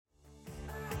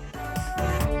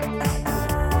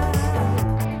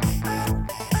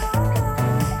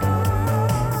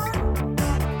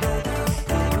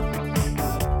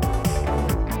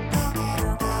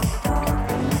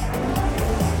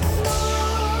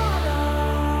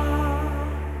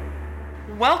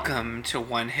Welcome to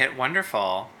One Hit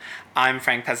Wonderful. I'm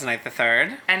Frank Pezzanite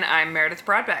III. And I'm Meredith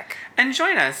Broadbeck. And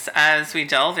join us as we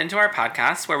delve into our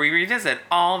podcast where we revisit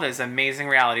all those amazing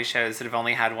reality shows that have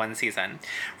only had one season.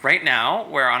 Right now,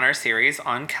 we're on our series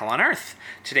on Hell on Earth.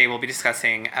 Today we'll be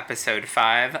discussing episode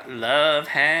 5, Love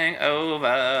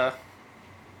Hangover.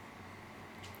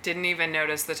 Didn't even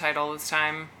notice the title this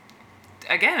time.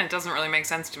 Again, it doesn't really make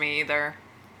sense to me either.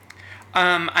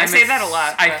 I say that a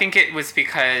lot. I think it was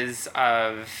because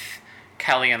of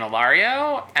Kelly and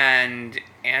Ilario and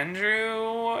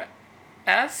Andrew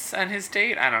S. and his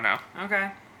date. I don't know.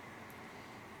 Okay.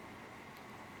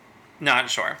 Not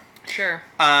sure. Sure.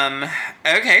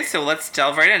 Okay, so let's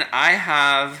delve right in. I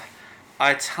have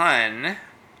a ton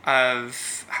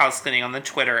of house cleaning on the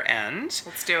Twitter end.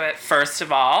 Let's do it. First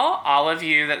of all of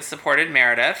you that supported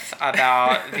Meredith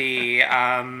about the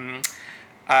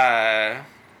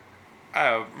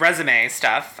resume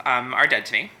stuff are dead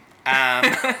to me.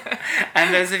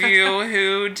 And those of you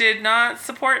who did not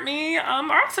support me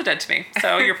are also dead to me.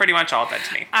 So you're pretty much all dead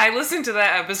to me. I listened to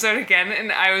that episode again, and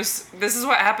this is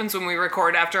what happens when we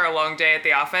record after a long day at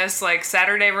the office. Like,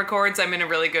 Saturday records, I'm in a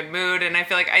really good mood, and I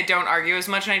feel like I don't argue as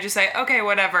much, and I just say, okay,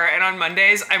 whatever. And on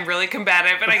Mondays, I'm really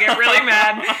combative, and I get really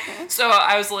mad. So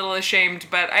I was a little ashamed,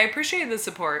 but I appreciate the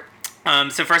support.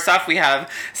 So first off, we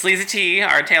have Sleazy T,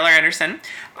 our Taylor Anderson.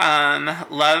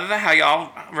 Love how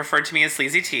y'all referred to me as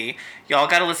Sleazy T. Y'all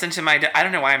got to listen to my... I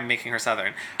don't know why I'm making her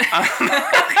Southern.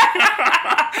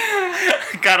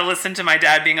 Got to listen to my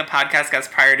dad being a podcast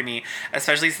guest prior to me,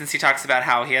 especially since he talks about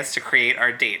how he has to create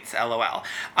our dates, LOL.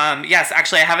 Yes,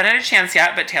 actually, I haven't had a chance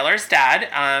yet, but Taylor's dad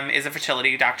is a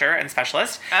fertility doctor and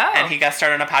specialist. Oh. And he guest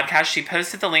starred on a podcast. She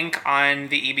posted the link on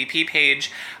the EBP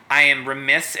page. I am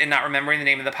remiss in not remembering the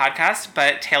name of the podcast,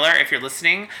 but Taylor, if you're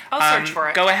listening, I'll search for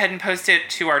it. Go ahead and post it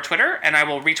to our Twitter, and I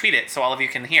will retweet it so all of you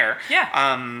can hear.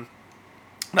 Yeah.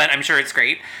 But I'm sure it's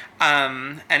great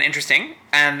and interesting.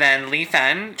 And then Lee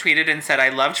Fen tweeted and said, I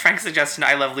loved Frank's suggestion,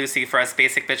 I love Lucy, for us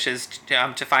basic bitches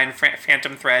to find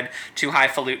phantom thread too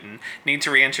highfalutin. Need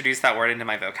to reintroduce that word into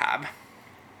my vocab.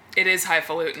 It is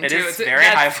highfalutin, It too. is very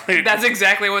highfalutin. That's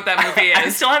exactly what that movie is. I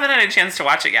still haven't had a chance to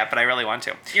watch it yet, but I really want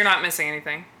to. You're not missing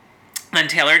anything. And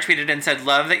Taylor tweeted and said,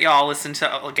 love that y'all listen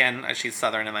to, again, she's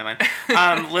Southern in my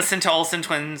mind, listen to Olsen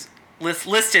Twins,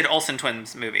 listed Olsen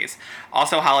Twins movies.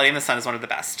 Also, Holiday in the Sun is one of the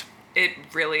best. It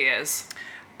really is.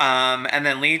 And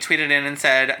then Lee tweeted in and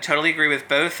said, totally agree with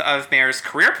both of Mayor's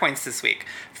career points this week.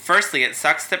 Firstly, it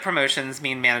sucks that promotions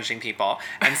mean managing people.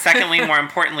 And secondly, more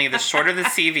importantly, the shorter the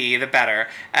CV, the better.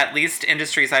 At least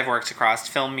industries I've worked across: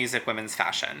 film, music, women's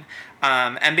fashion.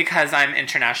 And because I'm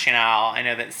international, I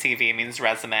know that CV means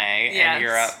resume in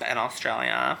Europe and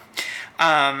Australia.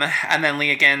 And then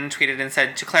Lee again tweeted and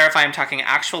said, to clarify, I'm talking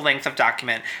actual length of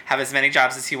document. Have as many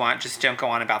jobs as you want. Just don't go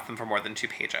on about them for more than 2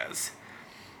 pages.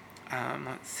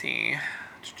 Let's see.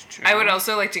 I would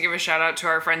also like to give a shout out to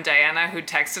our friend Diana, who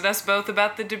texted us both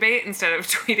about the debate instead of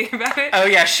tweeting about it. Oh,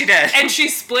 yeah, she did. And she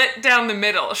split down the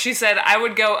middle. She said, I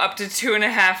would go up to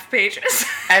 2.5 pages.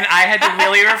 And I had to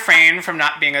really refrain from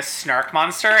not being a snark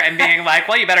monster and being like,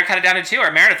 well, you better cut it down to 2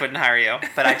 or Meredith wouldn't hire you.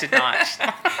 But I did not.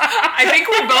 I think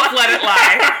we both let it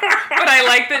lie. But I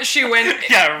like that she went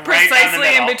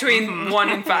precisely in between 1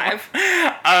 and 5.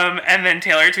 And then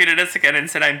Taylor tweeted us again and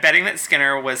said, I'm betting that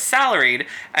Skinner was salaried,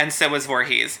 and so was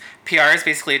Voorhees. PR is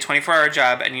basically a 24-hour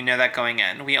job, and you know that going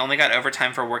in. We only got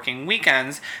overtime for working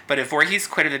weekends, but if Voorhees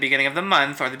quit at the beginning of the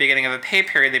month or the beginning of a pay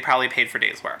period, they probably paid for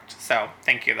days worked. So,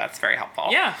 thank you. That's very helpful.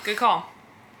 Yeah, good call.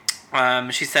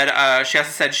 She also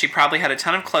said she probably had a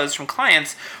ton of clothes from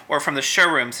clients or from the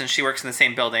showroom since she works in the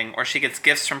same building, or she gets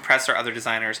gifts from press or other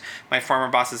designers. My former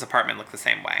boss's apartment looked the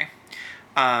same way.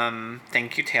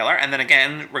 Thank you, Taylor. And then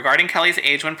again, regarding Kelly's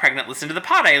age when pregnant, listen to the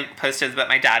pod I posted that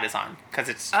my dad is on, because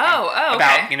it's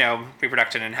about,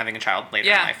 reproduction and having a child later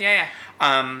in life. Yeah.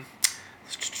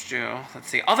 Let's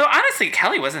see. Although, honestly,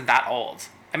 Kelly wasn't that old.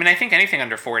 I mean, I think anything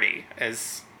under 40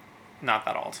 is not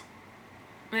that old.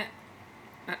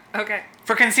 Okay.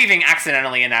 For conceiving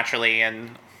accidentally and naturally,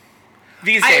 and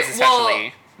these days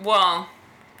especially. Well,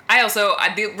 I also,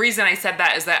 the reason I said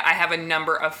that is that I have a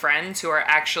number of friends who are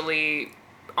actually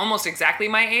almost exactly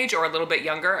my age or a little bit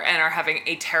younger and are having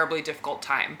a terribly difficult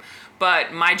time.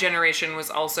 But my generation was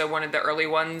also one of the early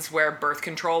ones where birth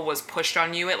control was pushed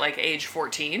on you at like age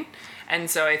 14. And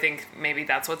so I think maybe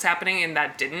that's what's happening, and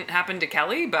that didn't happen to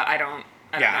Kelly, but I don't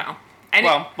know. And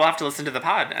well, we'll have to listen to the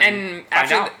pod and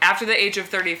find out. After the age of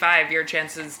 35, your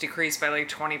chances decrease by like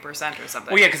 20% or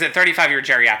something. Well, yeah, because at 35, you're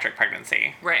geriatric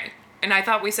pregnancy. Right. And I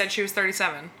thought we said she was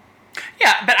 37.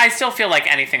 Yeah, but I still feel like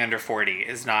anything under 40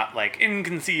 is not, like,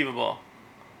 inconceivable.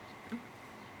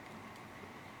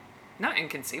 Not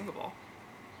inconceivable.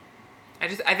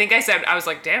 I think I was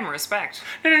like, damn, respect.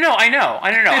 No, I know.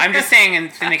 I'm just saying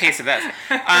in the case of this.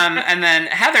 And then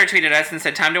Heather tweeted us and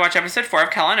said, time to watch episode 4 of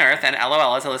Kel on Earth and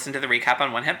LOL as I listen to the recap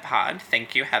on One Hit Pod.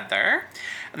 Thank you, Heather.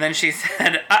 And then she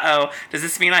said, uh-oh, does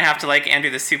this mean I have to like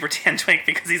Andrew the Super Tan Twink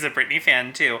because he's a Britney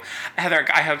fan too? Heather,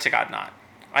 I hope to God not.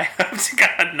 I hope to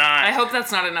God not. I hope that's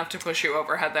not enough to push you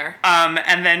over, Heather.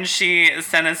 And then she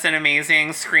sent us an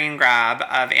amazing screen grab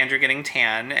of Andrew getting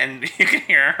tan, and you can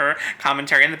hear her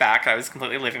commentary in the back. I was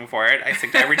completely living for it. I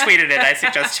retweeted it. I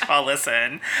suggest you all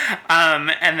listen.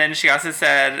 And then she also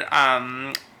said,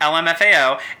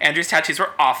 LMFAO, Andrew's tattoos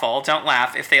were awful. Don't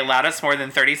laugh. If they allowed us more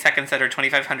than 30 seconds at her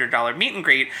 $2,500 meet and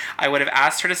greet, I would have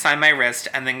asked her to sign my wrist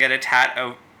and then get a tat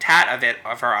over it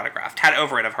of her autograph.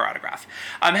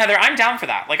 Heather, I'm down for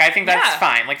that. Like, I think that's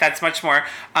fine. Like, that's much more.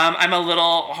 I'm a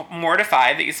little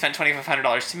mortified that you spent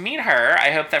 $2,500 to meet her.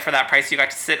 I hope that for that price you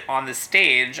got to sit on the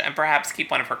stage and perhaps keep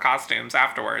one of her costumes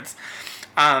afterwards.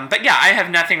 But yeah, I have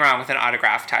nothing wrong with an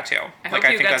autograph tattoo. I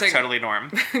think that's totally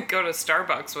norm. Go to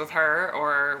Starbucks with her,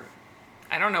 or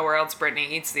I don't know where else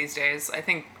Brittany eats these days. I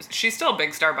think she's still a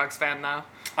big Starbucks fan, though.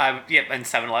 Yeah, in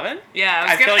 7-Eleven? Yeah.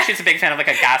 I feel like she's a big fan of, like,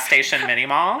 a gas station mini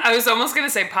mall. I was almost going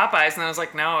to say Popeyes, and I was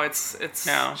like, no, it's...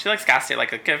 No, she likes gas station.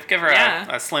 Like, give her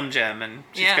a Slim Jim, and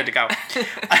she's good to go.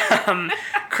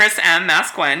 Chris M.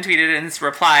 Masquin tweeted and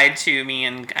replied to me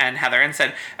and Heather and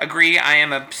said, agree, I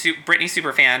am a Britney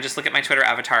super fan. Just look at my Twitter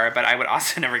avatar, but I would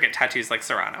also never get tattoos like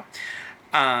Serrano.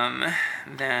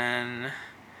 Then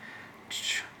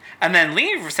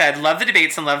Lee said, love the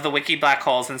debates and love the wiki black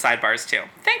holes and sidebars, too.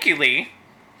 Thank you, Lee.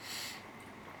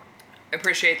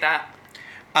 Appreciate that.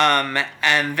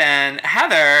 And then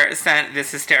Heather sent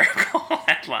this hysterical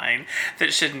headline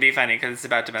that shouldn't be funny because it's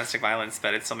about domestic violence,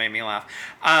 but it still made me laugh.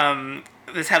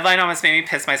 This headline almost made me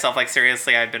piss myself. Like,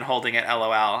 seriously, I've been holding it,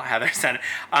 LOL. Heather said,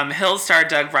 Hills star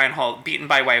Doug Reinhold beaten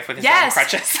by wife with his own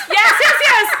crutches.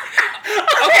 Yes.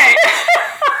 Okay.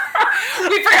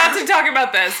 We forgot to talk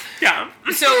about this. Yeah.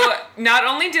 So, not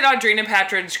only did Audrina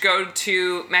Patridge go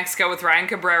to Mexico with Ryan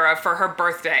Cabrera for her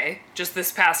birthday just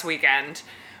this past weekend,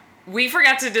 we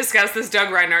forgot to discuss this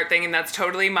Doug Reinhardt thing, and that's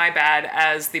totally my bad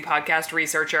as the podcast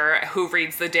researcher who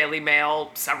reads the Daily Mail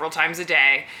several times a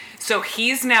day. So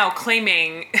he's now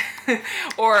claiming,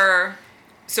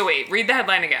 so wait, read the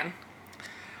headline again.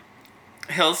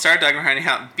 Hills star Doug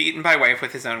Reinhardt beaten by wife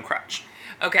with his own crutch.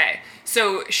 Okay,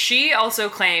 so she also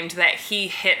claimed that he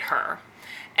hit her.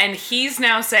 And he's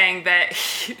now saying that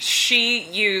she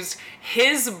used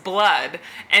his blood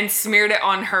and smeared it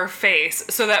on her face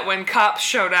so that when cops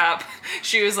showed up,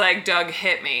 she was like, Doug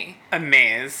hit me.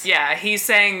 Amazed. Yeah, he's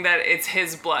saying that it's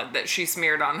his blood that she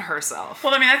smeared on herself.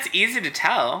 Well, I mean, that's easy to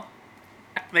tell.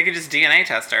 They could just DNA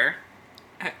test her.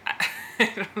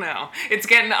 I don't know. It's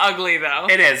getting ugly, though.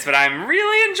 It is, but I'm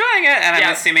really enjoying it, and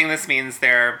I'm assuming this means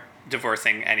they're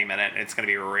divorcing any minute. It's going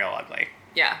to be real ugly.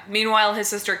 Yeah. Meanwhile, his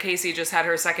sister Casey just had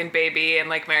her second baby and,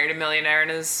 like, married a millionaire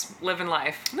and is living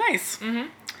life. Nice. Mm-hmm.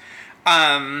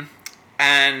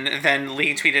 And then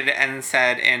Lee tweeted and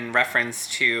said in reference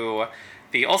to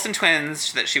the Olsen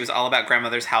twins that she was all about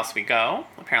Grandmother's House We Go.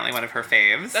 Apparently one of her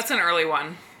faves. That's an early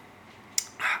one.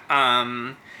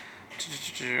 And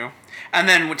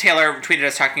then Taylor tweeted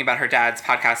us talking about her dad's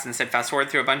podcast and said, fast forward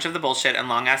through a bunch of the bullshit and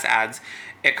long-ass ads.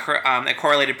 It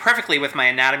correlated perfectly with my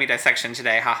anatomy dissection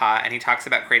today, haha, and he talks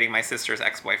about creating my sister's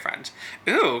ex-boyfriend.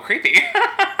 Ooh, creepy.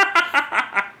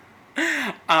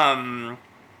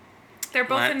 They're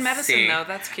both in medicine, though.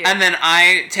 That's cute. And then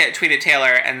I tweeted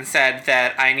Taylor and said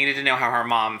that I needed to know how her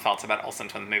mom felt about Olsen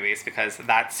Twins movies because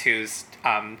that's whose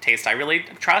taste I really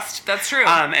trust. That's true.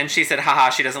 And she said,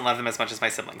 haha, she doesn't love them as much as my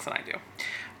siblings and I do.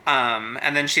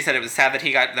 And then she said it was sad that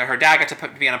her dad got to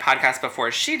be on a podcast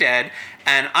before she did.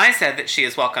 And I said that she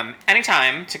is welcome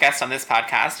anytime to guest on this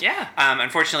podcast. Yeah.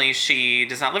 Unfortunately, she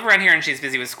does not live around here and she's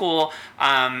busy with school.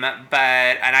 And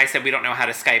I said we don't know how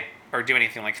to Skype or do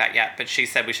anything like that yet. But she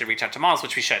said we should reach out to Malls,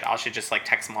 which we should. I should just like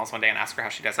text Malls one day and ask her how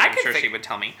she does it. I'm sure she would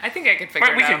tell me. I think I could figure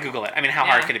it out. We can Google it. I mean, how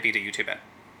hard could it be to YouTube it?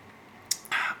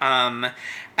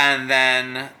 And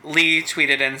then Lee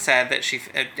tweeted and said that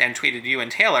and tweeted you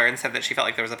and Taylor and said that she felt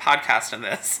like there was a podcast in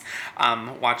this,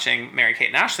 watching Mary-Kate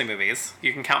and Ashley movies.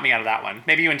 You can count me out of that one.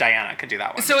 Maybe you and Diana could do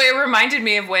that one. So it reminded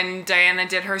me of when Diana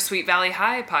did her Sweet Valley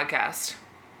High podcast.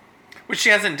 Which she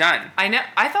hasn't done. I know.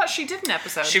 I thought she did an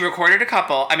episode. She recorded a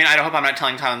couple. I mean, I hope I'm not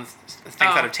telling things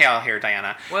out of tail here,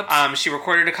 Diana. Whoops. She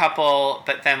recorded a couple,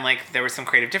 but then like there were some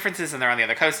creative differences, and they're on the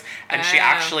other coast. And she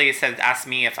actually asked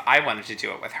me if I wanted to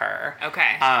do it with her.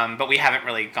 Okay. But we haven't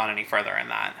really gone any further in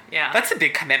that. Yeah. That's a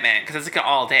big commitment because it's like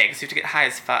all day because you have to get high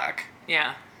as fuck.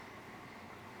 Yeah.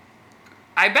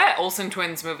 I bet Olsen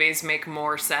Twins movies make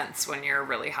more sense when you're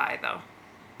really high, though.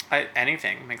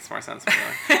 Anything makes more sense.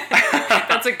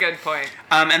 That's a good point.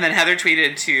 And then Heather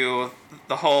tweeted to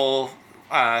the whole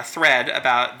thread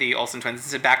about the Olsen twins and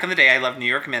said, back in the day, I loved New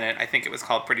York Minute. I think it was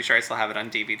called. Pretty sure I still have it on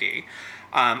DVD.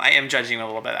 I am judging a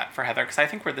little bit for Heather because I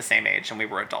think we're the same age and we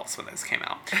were adults when this came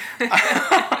out.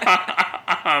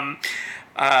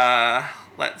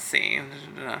 Let's see.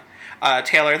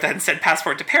 Taylor then said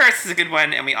Passport to Paris is a good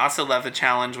one, and we also love The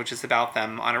Challenge, which is about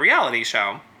them on a reality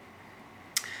show.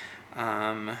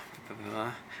 I'm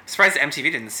surprised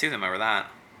MTV didn't sue them over that.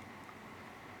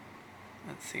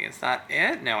 Let's see, is that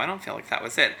it? No, I don't feel like that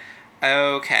was it.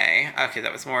 Okay,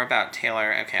 that was more about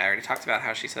Taylor. Okay, I already talked about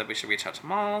how she said we should reach out to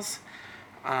malls.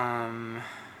 I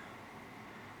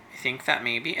think that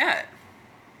may be it.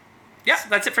 Yeah,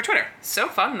 that's it for Twitter. So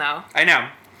fun, though. I know.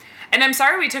 And I'm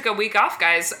sorry we took a week off,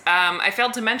 guys. I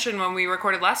failed to mention when we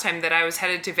recorded last time that I was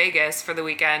headed to Vegas for the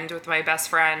weekend with my best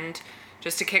friend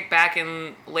just to kick back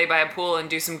and lay by a pool and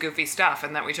do some goofy stuff,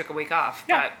 and that we took a week off.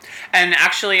 Yeah. But and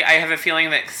actually, I have a feeling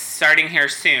that starting here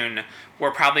soon, we're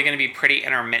probably going to be pretty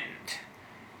intermittent.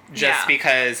 Just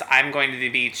because I'm going to the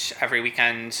beach every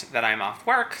weekend that I'm off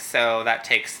work, so that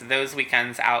takes those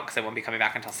weekends out because I won't be coming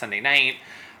back until Sunday night.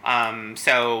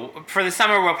 So for the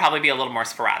summer, we'll probably be a little more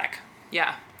sporadic.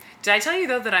 Yeah. Did I tell you,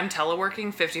 though, that I'm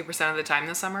teleworking 50% of the time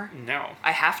this summer? No.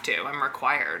 I have to. I'm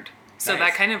required. So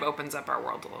that kind of opens up our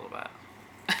world a little bit.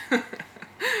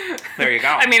 There you go.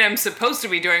 I mean, I'm supposed to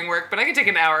be doing work, but I can take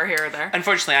an hour here or there.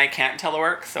 Unfortunately, I can't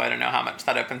telework, so I don't know how much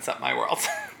that opens up my world.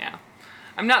 Yeah.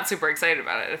 I'm not super excited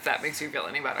about it, if that makes you feel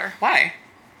any better. Why?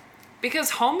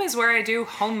 Because home is where I do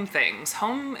home things.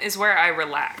 Home is where I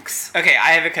relax. Okay,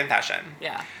 I have a confession.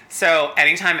 Yeah. So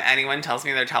anytime anyone tells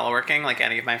me they're teleworking, like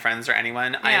any of my friends or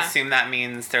anyone, I assume that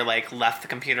means they're like left the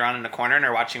computer on in a corner and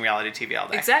are watching reality TV all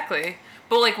day. Exactly.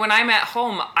 But like when I'm at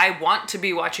home, I want to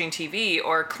be watching TV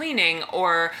or cleaning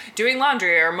or doing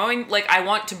laundry or mowing. Like I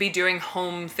want to be doing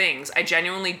home things. I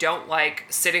genuinely don't like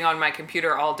sitting on my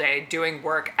computer all day doing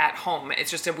work at home.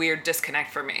 It's just a weird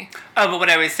disconnect for me. Oh, but what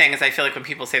I was saying is I feel like when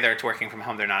people say they're working from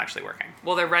home, they're not actually working.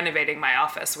 Well, they're renovating my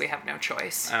office. We have no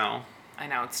choice. Oh. I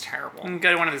know, it's terrible. You can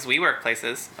go to one of those WeWork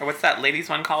places. Or what's that ladies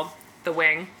one called? The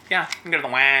Wing. Yeah, you can go to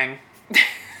the Wang.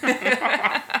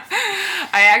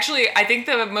 I think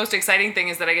the most exciting thing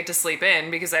is that I get to sleep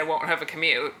in because I won't have a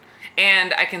commute.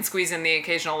 And I can squeeze in the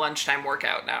occasional lunchtime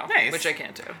workout now. Nice. Which I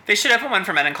can't do. They should open one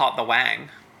for men and call it the Wang.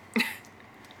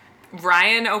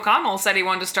 Ryan O'Connell said he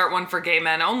wanted to start one for gay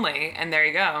men only, and there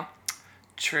you go.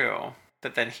 True.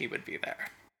 But then he would be there.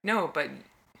 No, but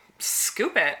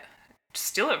scoop it.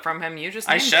 Steal it from him. You just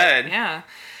I named should. It. Yeah.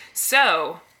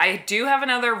 So, I do have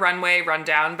another runway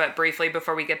rundown, but briefly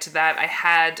before we get to that, I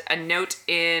had a note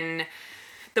in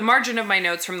the margin of my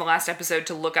notes from the last episode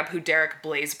to look up who Derek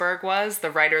Blaisberg was,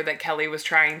 the writer that Kelly was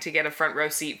trying to get a front row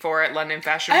seat for at London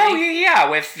Fashion Week. Oh, yeah,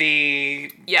 with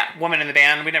the woman in the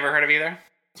band we never heard of either.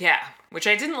 Yeah, which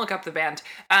I didn't look up the band.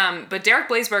 But Derek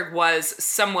Blaisberg was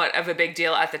somewhat of a big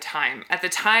deal at the time. At the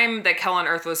time that Hell on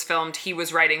Earth was filmed, he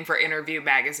was writing for Interview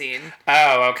magazine.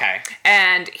 Oh, okay.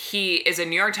 And he is a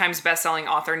New York Times bestselling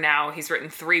author now. He's written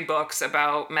 3 books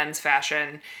about men's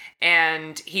fashion.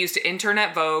 And he used to intern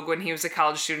at Vogue when he was a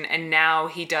college student. And now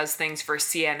he does things for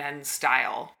CNN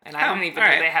Style. And I don't even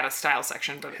know they had a style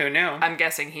section. But who knew? I'm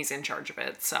guessing he's in charge of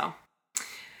it, so...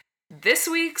 This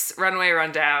week's Runway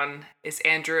Rundown is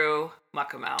Andrew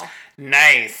Mukamel.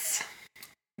 Nice.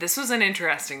 This was an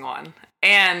interesting one.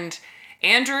 And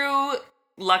Andrew,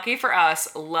 lucky for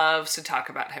us, loves to talk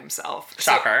about himself.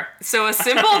 Shocker. So a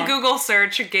simple Google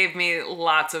search gave me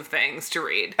lots of things to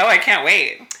read. Oh, I can't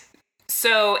wait.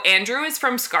 So Andrew is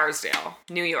from Scarsdale,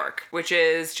 New York, which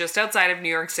is just outside of New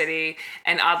York City,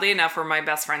 and oddly enough, where my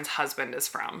best friend's husband is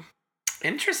from.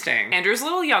 Interesting. Andrew's a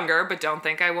little younger, but don't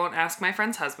think I won't ask my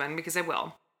friend's husband, because I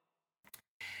will.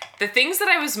 The things that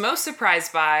I was most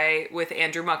surprised by with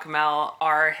Andrew Mukamel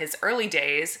are his early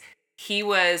days. He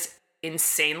was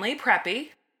insanely preppy.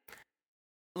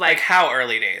 Like how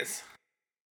early days?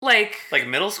 Like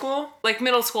middle school? Like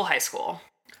middle school, high school.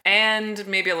 And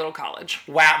maybe a little college.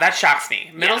 Wow, that shocks me.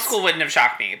 Middle school wouldn't have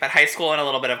shocked me, but high school and a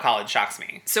little bit of college shocks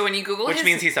me. So when you Google Which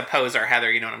means he's a poser,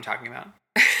 Heather, you know what I'm talking about.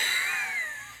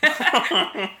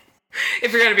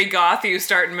 If you're going to be goth, you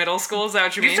start in middle school, is that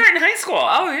what you mean? You start in high school.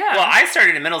 Oh, yeah. Well, I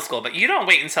started in middle school, but you don't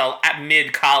wait until at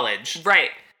mid-college.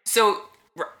 Right. So,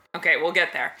 okay, we'll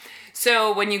get there.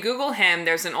 So when you Google him,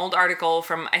 there's an old article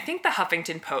from, I think, the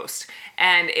Huffington Post,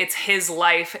 and it's his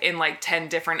life in like 10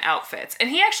 different outfits. And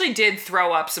he actually did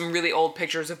throw up some really old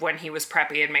pictures of when he was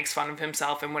preppy and makes fun of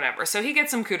himself and whatever. So he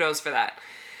gets some kudos for that.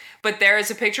 But there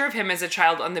is a picture of him as a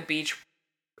child on the beach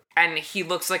and he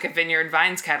looks like a Vineyard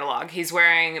Vines catalog. He's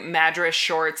wearing Madras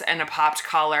shorts and a popped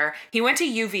collar. He went to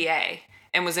UVA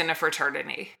and was in a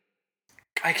fraternity.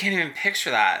 I can't even picture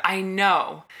that. I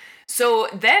know. So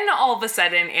then all of a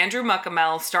sudden, Andrew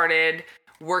Muckamel started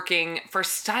working for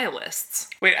stylists.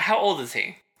 Wait, how old is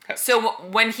he? So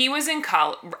when he was in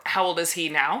college, how old is he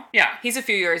now? Yeah. He's a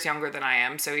few years younger than I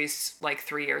am. So he's like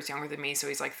 3 years younger than me. So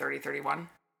he's like 30, 31.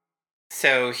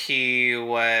 So he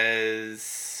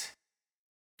was...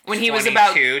 When he was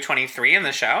about... 23 in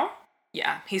the show?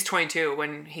 Yeah, he's 22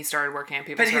 when he started working at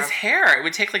People's But his hair, it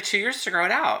would take like 2 years to grow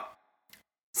it out.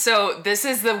 So this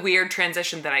is the weird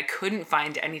transition that I couldn't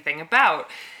find anything about,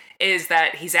 is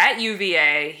that he's at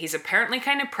UVA, he's apparently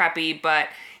kind of preppy, but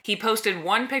he posted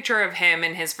one picture of him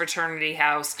in his fraternity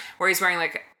house where he's wearing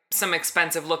like some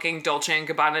expensive looking Dolce &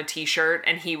 Gabbana t-shirt,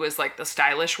 and he was like the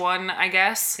stylish one, I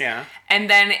guess. Yeah. And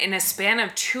then in a span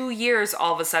of 2 years,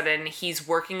 all of a sudden, he's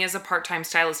working as a part-time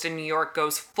stylist in New York,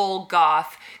 goes full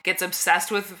goth, gets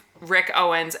obsessed with Rick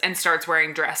Owens, and starts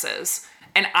wearing dresses.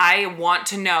 And I want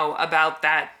to know about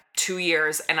that 2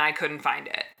 years, and I couldn't find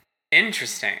it.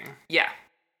 Interesting. Yeah.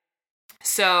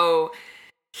 So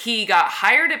he got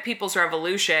hired at People's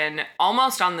Revolution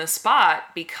almost on the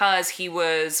spot because he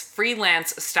was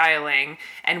freelance styling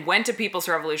and went to People's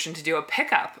Revolution to do a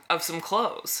pickup of some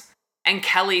clothes. And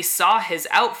Kelly saw his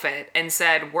outfit and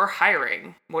said, "We're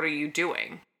hiring. What are you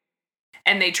doing?"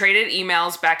 And they traded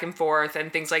emails back and forth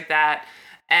and things like that.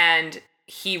 And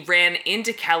he ran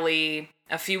into Kelly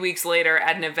a few weeks later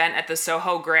at an event at the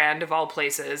Soho Grand, of all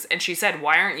places, and she said,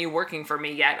 "Why aren't you working for me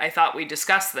yet? I thought we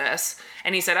discussed this."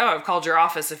 And he said, "Oh, I've called your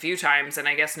office a few times, and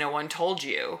I guess no one told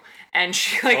you." And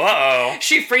she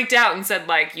she freaked out and said,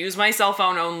 like, "Use my cell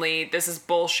phone only. This is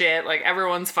bullshit. Like,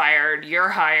 everyone's fired. You're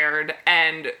hired."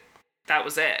 And that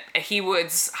was it. He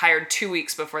was hired 2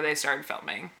 weeks before they started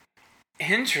filming.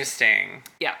 Interesting.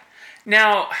 Yeah.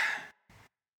 Now,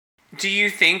 do you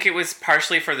think it was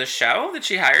partially for the show that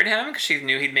she hired him because she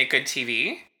knew he'd make good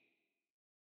TV?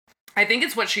 I think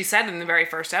it's what she said in the very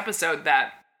first episode,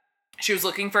 that she was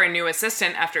looking for a new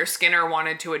assistant after Skinner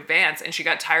wanted to advance, and she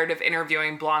got tired of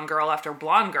interviewing blonde girl after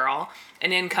blonde girl,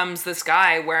 and in comes this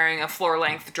guy wearing a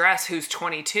floor-length dress who's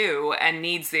 22 and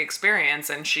needs the experience,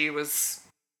 and she was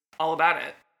all about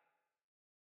it.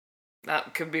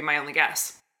 That could be my only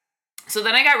guess. So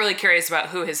then I got really curious about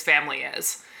who his family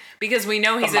is. Because we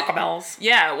know he's Muckamels.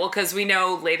 Yeah, well, because we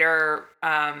know later,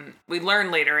 we learn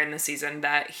later in the season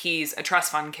that he's a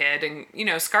trust fund kid,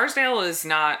 and Scarsdale is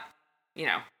not,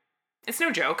 it's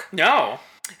no joke. No.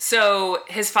 So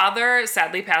his father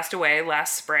sadly passed away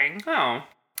last spring. Oh.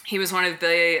 He was one of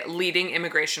the leading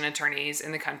immigration attorneys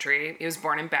in the country. He was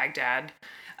born in Baghdad.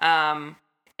 And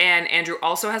Andrew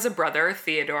also has a brother,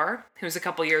 Theodore, who's a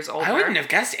couple years older. I wouldn't have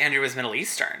guessed Andrew was Middle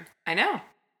Eastern. I know.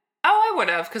 Oh, I would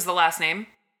have, because the last name.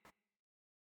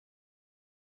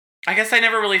 I guess I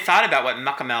never really thought about what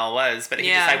Muckamel was, but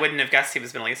I wouldn't have guessed he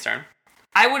was Middle Eastern.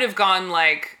 I would have gone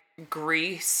like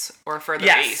Greece or further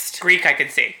east. Greek I could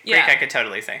see. Yeah. Greek I could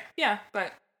totally see. Yeah,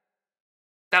 but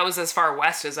that was as far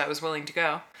west as I was willing to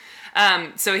go.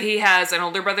 So he has an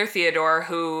older brother, Theodore,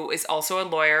 who is also a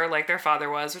lawyer like their father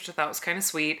was, which I thought was kind of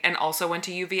sweet, and also went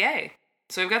to UVA.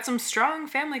 So we've got some strong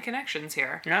family connections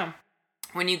here. Yeah.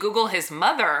 When you Google his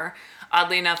mother,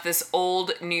 oddly enough, this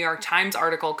old New York Times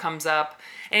article comes up,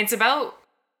 and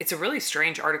it's a really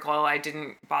strange article. I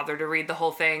didn't bother to read the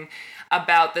whole thing,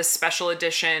 about this special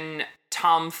edition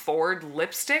Tom Ford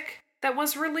lipstick that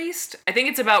was released. I think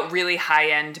it's about really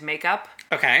high-end makeup.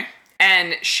 Okay.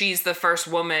 And she's the first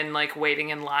woman, like, waiting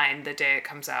in line the day it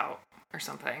comes out, or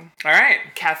something. All right.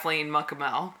 Kathleen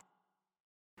Muckamel.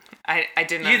 I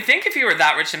didn't know. You'd think if you were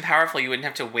that rich and powerful, you wouldn't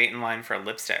have to wait in line for a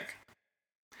lipstick.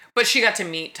 But she got to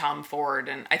meet Tom Ford,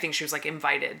 and I think she was, like,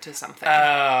 invited to something.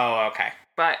 Oh, okay.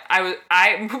 But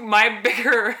my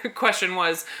bigger question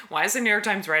was, why is the New York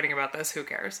Times writing about this? Who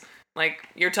cares? Like,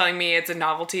 you're telling me it's a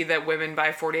novelty that women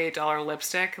buy $48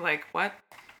 lipstick? Like, what?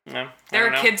 No, there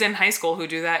are kids in high school who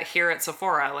do that here at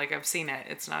Sephora. Like, I've seen it.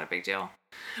 It's not a big deal.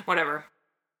 Whatever.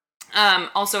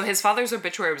 Also, his father's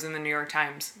obituary was in the New York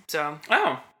Times. So,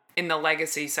 in the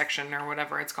legacy section or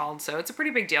whatever it's called. So, it's a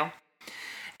pretty big deal.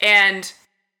 And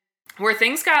where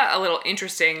things got a little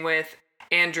interesting with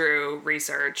Andrew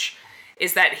research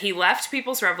is that he left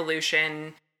People's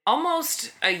Revolution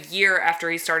almost a year after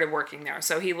he started working there.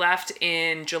 So he left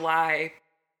in July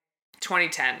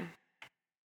 2010.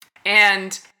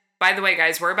 And by the way,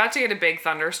 guys, we're about to get a big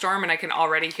thunderstorm, and I can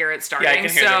already hear it starting. Yeah, I can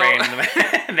hear the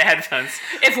rain in the headphones.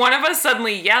 If one of us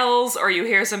suddenly yells or you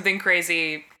hear something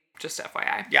crazy, just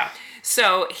FYI. Yeah.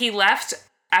 So he left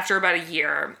after about a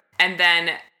year, and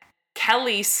then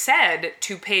Kelly said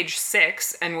to Page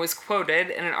Six, and was quoted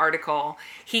in an article,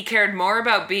 he cared more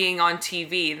about being on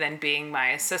TV than being my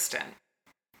assistant.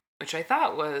 Which I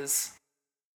thought was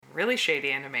really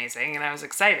shady and amazing, and I was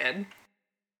excited.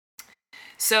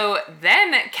 So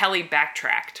then Kelly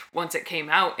backtracked once it came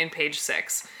out in Page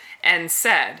Six and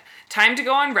said, time to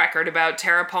go on record about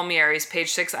Tara Palmieri's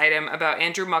Page Six item about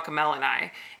Andrew Muckamel and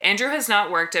I. Andrew has not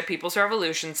worked at People's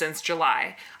Revolution since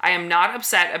July. I am not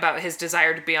upset about his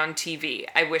desire to be on TV.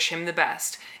 I wish him the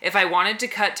best. If I wanted to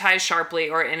cut ties sharply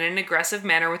or in an aggressive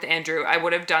manner with Andrew, I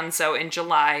would have done so in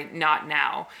July, not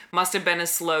now. Must have been a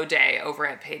slow day over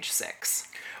at Page Six.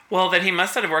 Well, then he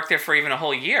must not have worked there for even a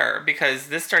whole year, because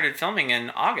this started filming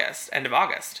in August, end of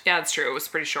August. Yeah, that's true. It was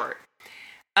pretty short.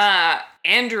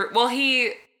 Andrew, well,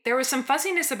 there was some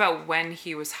fuzziness about when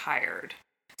he was hired.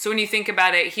 So when you think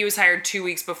about it, he was hired 2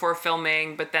 weeks before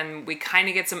filming, but then we kind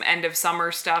of get some end of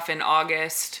summer stuff in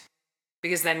August,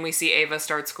 because then we see Ava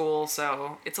start school,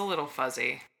 so it's a little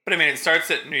fuzzy. But I mean, it starts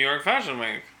at New York Fashion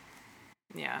Week.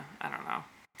 Yeah, I don't know.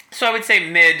 So I would say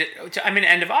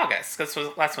end of August,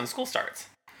 because that's when school starts.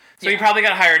 So Yeah. he probably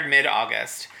got hired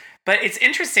mid-August. But it's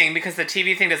interesting because the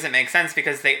TV thing doesn't make sense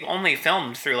because they only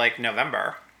filmed through like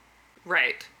November.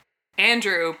 Right.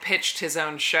 Andrew pitched his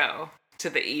own show to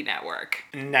the E! Network.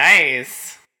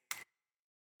 Nice.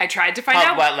 I tried to find Called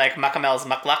out what, like Muckamel's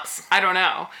Mucklucks? I don't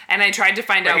know. And I tried to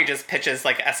find Where out. he just pitches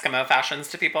like Eskimo fashions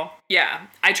to people? Yeah.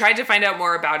 I tried to find out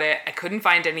more about it. I couldn't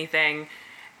find anything.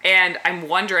 And I'm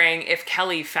wondering if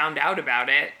Kelly found out about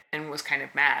it and was kind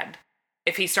of mad.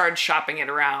 If he started shopping it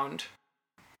around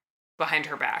behind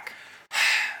her back.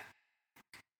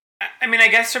 I mean, I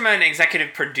guess from an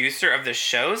executive producer of the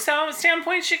show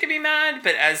standpoint, she could be mad,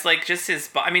 but as like just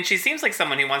she seems like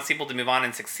someone who wants people to move on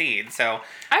and succeed, so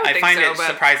I find it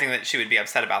surprising that she would be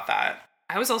upset about that.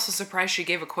 I was also surprised she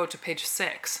gave a quote to Page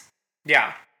Six.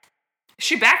 Yeah.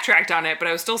 She backtracked on it, but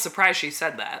I was still surprised she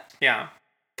said that. Yeah.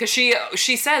 Because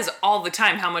she says all the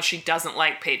time how much she doesn't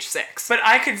like Page Six. But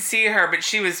I could see her, but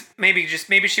she was maybe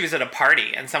she was at a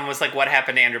party and someone was like, what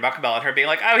happened to Andrew Muckamel? And her being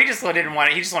like, oh, he just wanted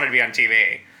to be on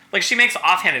TV. Like, she makes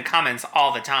offhanded comments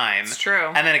all the time. It's true.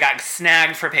 And then it got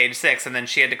snagged for Page Six, and then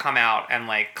she had to come out and,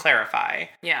 like, clarify.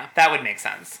 Yeah. That would make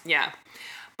sense. Yeah.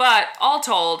 But all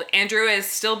told, Andrew is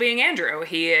still being Andrew.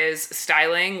 He is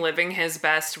styling, living his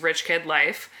best rich kid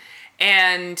life.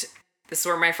 And this is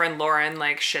where my friend Lauren,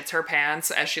 like, shits her pants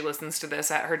as she listens to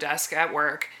this at her desk at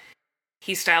work.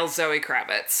 He styles Zoe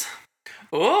Kravitz.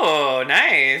 Ooh,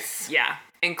 nice. Yeah.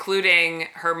 Including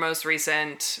her most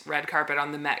recent red carpet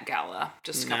on the Met Gala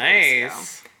just a couple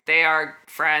weeks ago. They are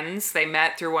friends. They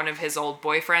met through one of his old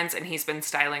boyfriends, and he's been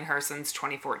styling her since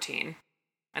 2014.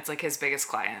 That's like his biggest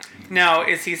client. Now,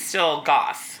 is he still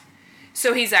goth?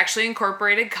 So he's actually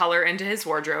incorporated color into his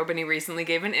wardrobe, and he recently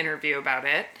gave an interview about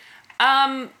it.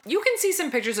 You can see some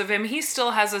pictures of him. He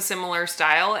still has a similar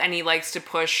style, and he likes to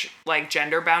push, like,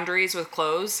 gender boundaries with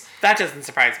clothes. That doesn't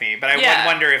surprise me, but I would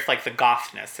wonder if, like, the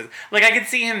gothness is... Like, I could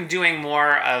see him doing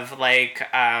more of, like,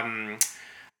 why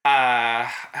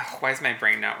is my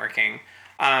brain not working?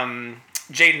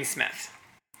 Jaden Smith.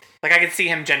 Like, I could see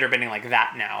him gender bending like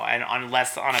that now, and on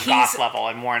less on a goth level,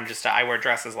 and more on just a I wear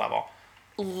dresses level.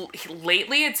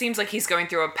 Lately, it seems like he's going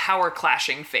through a power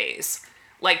clashing phase.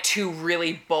 Like, two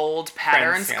really bold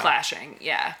patterns clashing.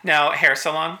 Yeah. Now, hair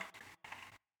salon?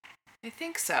 I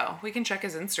think so. We can check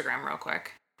his Instagram real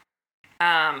quick.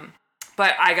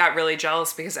 But I got really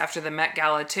jealous because after the Met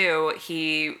Gala, too,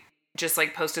 he just,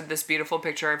 like, posted this beautiful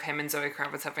picture of him and Zoe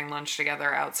Kravitz having lunch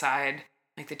together outside,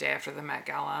 like, the day after the Met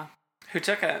Gala. Who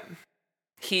took it?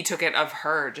 He took it of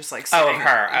her, just, like, sitting. Oh, of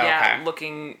her. Oh, yeah, okay.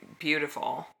 Looking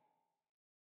beautiful.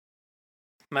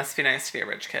 Must be nice to be a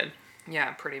rich kid.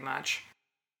 Yeah, pretty much.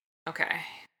 Okay.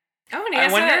 Oh,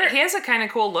 and he has a kind of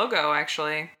cool logo,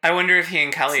 actually. I wonder if he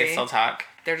and Kelly still talk.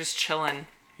 They're just chilling.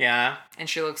 Yeah. And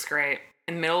she looks great.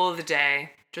 In the middle of the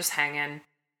day, just hanging.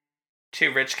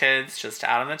 Two rich kids just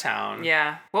out in the town.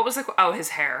 Yeah. What was his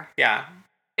hair. Yeah.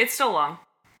 It's still long.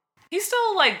 He's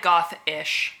still, like,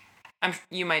 goth-ish.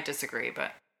 You might disagree,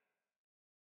 but...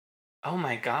 Oh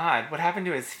my god, what happened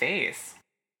to his face?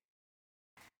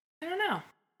 I don't know.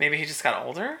 Maybe he just got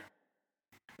older?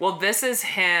 Well, this is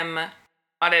him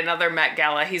on another Met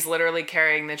Gala. He's literally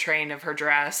carrying the train of her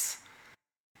dress.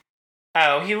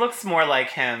 Oh, he looks more like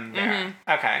him there.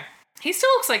 Mm-hmm. Okay. He still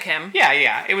looks like him.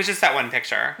 Yeah. It was just that one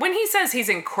picture. When he says he's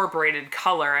incorporated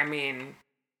color, I mean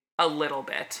a little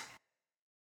bit.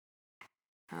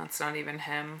 That's not even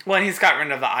him. Well, and he's got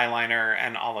rid of the eyeliner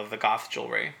and all of the goth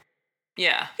jewelry.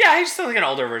 Yeah. Yeah, he's just like an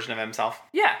older version of himself.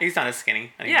 Yeah. He's not as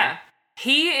skinny anymore. Yeah.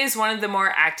 He is one of the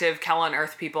more active Kel on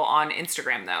Earth people on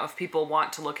Instagram, though. If people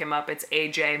want to look him up, it's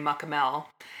AJ Muckamel.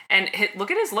 And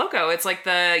look at his logo. It's like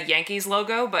the Yankees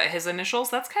logo, but his initials.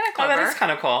 That's kind of clever. Oh, that is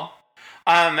kind of cool.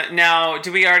 Now,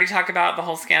 did we already talk about the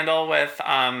whole scandal with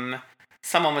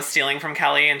someone was stealing from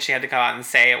Kelly and she had to go out and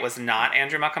say it was not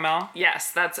Andrew Muckamel?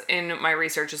 Yes, that's in my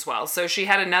research as well. So she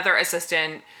had another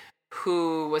assistant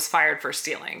who was fired for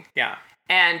stealing. Yeah.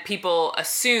 And people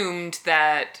assumed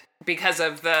that because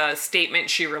of the statement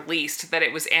she released that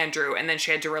it was Andrew, and then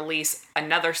she had to release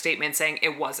another statement saying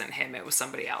it wasn't him, it was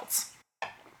somebody else.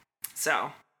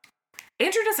 So,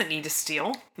 Andrew doesn't need to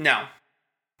steal. No.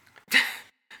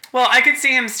 Well, I could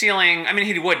see him stealing. I mean,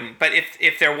 he wouldn't, but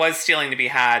if there was stealing to be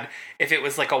had, if it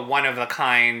was like a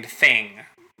one-of-a-kind thing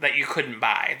that you couldn't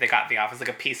buy, they got in the office, like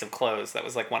a piece of clothes that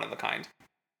was like one of a kind.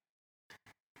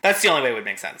 That's the only way it would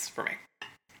make sense for me.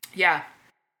 Yeah.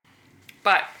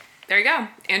 But, there you go.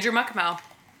 Andrew Muckamel.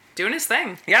 Doing his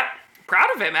thing. Yep. Proud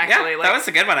of him, actually. Yeah, that was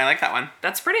a good one. I like that one.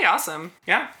 That's pretty awesome.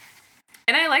 Yeah.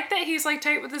 And I like that he's, like,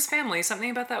 tight with his family. Something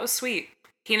about that was sweet.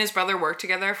 He and his brother worked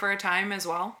together for a time as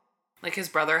well. Like, his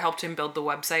brother helped him build the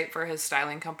website for his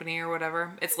styling company or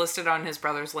whatever. It's listed on his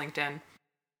brother's LinkedIn.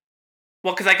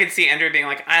 Well, because I could see Andrew being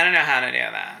like, I don't know how to do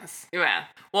this. Yeah.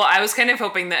 Well, I was kind of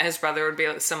hoping that his brother would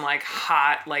be some, like,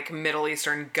 hot, like, Middle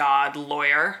Eastern god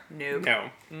lawyer. Nope. No.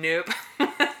 Nope.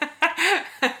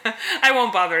 I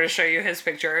won't bother to show you his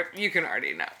picture. You can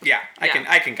already know. Yeah, I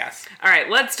can guess. All right,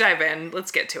 let's dive in.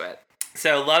 Let's get to it.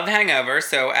 So, Love Hangover.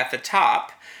 So, at the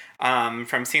top,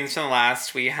 from Scenes from the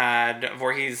Last, we had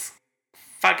Voorhees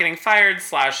getting fired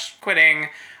 / quitting,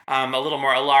 a little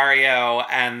more Ilario,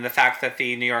 and the fact that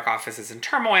the New York office is in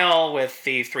turmoil with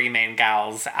the 3 main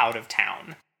gals out of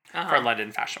town for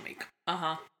London Fashion Week.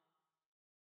 Uh-huh.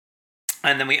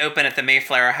 And then we open at the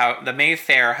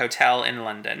Mayfair Hotel in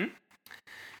London.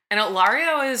 And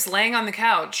Ilario is laying on the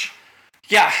couch.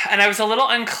 Yeah, and I was a little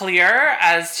unclear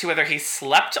as to whether he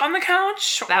slept on the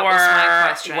couch That was my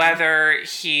question. Whether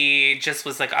he just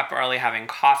was like up early having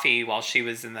coffee while she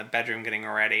was in the bedroom getting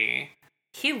ready.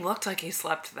 He looked like he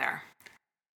slept there.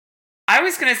 I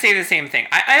was going to say the same thing.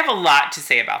 I have a lot to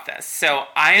say about this. So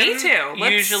I am Me too.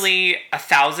 usually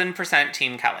 1,000%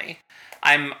 Team Kelly.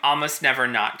 I'm almost never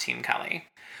not Team Kelly.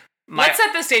 Let's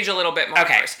set the stage a little bit more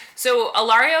Okay. first. So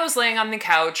Ilario is laying on the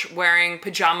couch wearing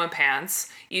pajama pants.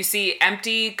 You see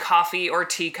empty coffee or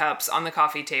teacups on the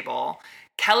coffee table.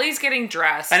 Kelly's getting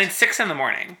dressed. And it's 6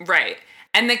 a.m. Right.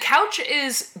 And the couch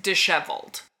is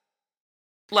disheveled.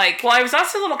 Like, well, I was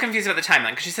also a little confused about the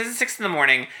timeline because she says it's 6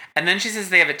 a.m. and then she says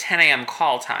they have a 10 a.m.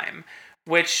 call time,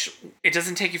 which it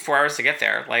doesn't take you 4 hours to get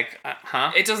there. Like,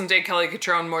 huh? It doesn't take Kelly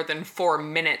Cutrone more than 4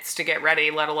 minutes to get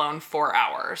ready, let alone 4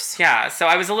 hours. Yeah, so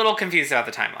I was a little confused about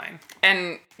the timeline.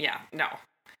 And yeah, no.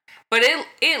 But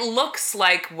it looks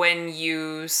like when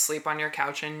you sleep on your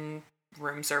couch and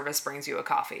room service brings you a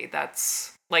coffee.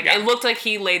 That's like, It looked like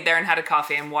he laid there and had a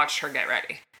coffee and watched her get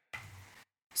ready.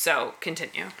 So,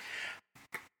 continue.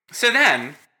 So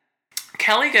then,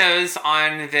 Kelly goes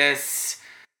on this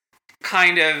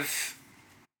kind of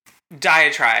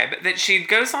diatribe that she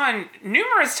goes on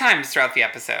numerous times throughout the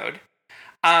episode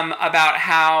about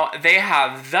how they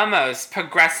have the most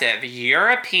progressive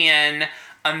European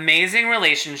amazing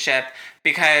relationship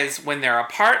because when they're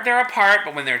apart,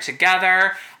 but when they're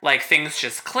together, like things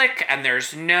just click and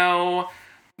there's no,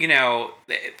 when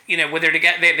they're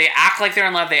together, they act like they're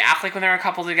in love, they act like when they're a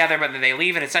couple together, but then they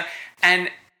leave and it's not, and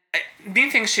Bean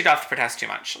thinks she doth protest too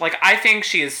much. Like, I think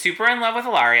she is super in love with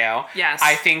Ilario. Yes.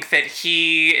 I think that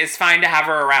he is fine to have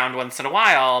her around once in a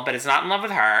while, but is not in love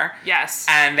with her. Yes.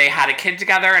 And they had a kid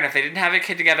together, and if they didn't have a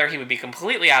kid together, he would be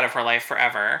completely out of her life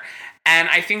forever. And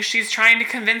I think she's trying to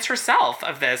convince herself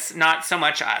of this, not so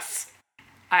much us.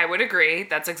 I would agree.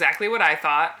 That's exactly what I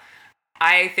thought.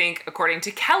 I think, according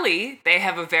to Kelly, they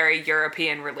have a very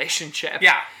European relationship.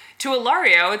 Yeah. To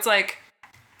Ilario, it's like,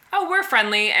 oh, we're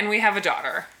friendly and we have a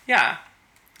daughter. Yeah.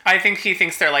 I think he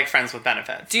thinks they're like friends with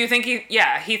benefits. Do you think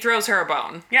he throws her a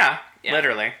bone? Yeah.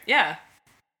 Literally. Yeah.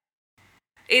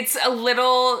 It's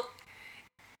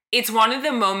one of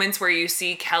the moments where you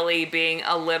see Kelly being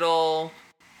a little,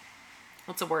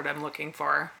 what's the word I'm looking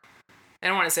for? I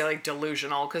don't want to say like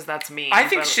delusional because that's mean. I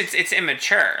think it's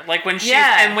immature. Like when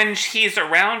when he's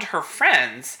around her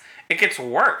friends, it gets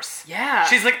worse. Yeah.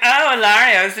 She's like, oh,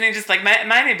 Ilario, isn't he just like,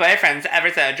 my new boyfriend's ever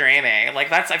so dreamy.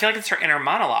 Like I feel like it's her inner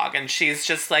monologue. And she's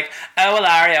just like, oh,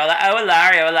 Ilario,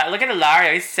 look at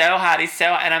Ilario. He's so hot.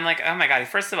 And I'm like, oh my God,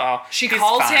 first of all, she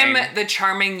calls him the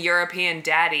charming European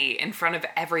daddy in front of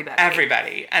everybody.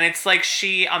 Everybody. And it's like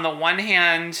she, on the one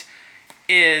hand,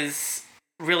 is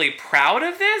really proud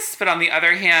of this, but on the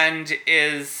other hand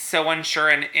is so unsure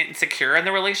and insecure in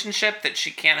the relationship that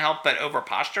she can't help but over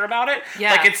posture about it.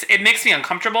 Yeah. Like it makes me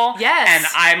uncomfortable. Yes. And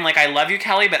I'm like, I love you,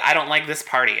 Kelly, but I don't like this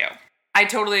part of you. I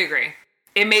totally agree.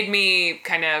 It made me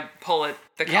kind of pull at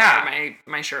the collar of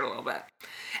my shirt a little bit.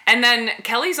 And then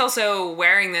Kelly's also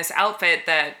wearing this outfit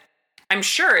that I'm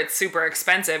sure it's super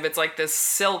expensive. It's like this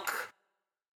silk.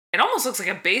 It almost looks like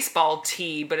a baseball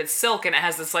tee, but it's silk and it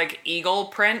has this like eagle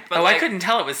print. But I couldn't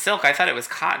tell it was silk. I thought it was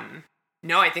cotton.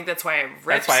 No, I think that's why it rips.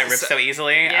 That's why it rips so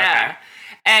easily? Yeah. Okay.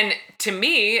 And to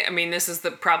me, I mean, this is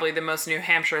probably the most New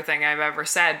Hampshire thing I've ever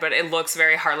said, but it looks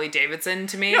very Harley Davidson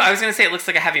to me. No, I was going to say it looks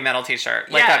like a heavy metal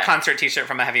t-shirt. Like a concert t-shirt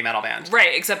from a heavy metal band.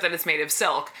 Right, except that it's made of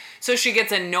silk. So she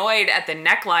gets annoyed at the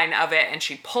neckline of it and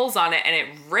she pulls on it and it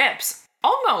rips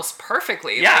almost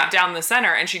perfectly like down the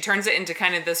center, and she turns it into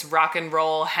kind of this rock and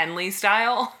roll Henley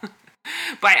style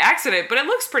by accident, but it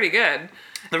looks pretty good.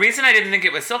 The reason I didn't think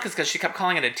it was silk is because she kept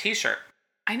calling it a t-shirt.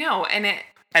 I know, and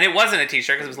it wasn't a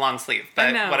t-shirt because it was long sleeve,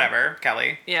 but whatever,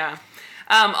 Kelly. Yeah.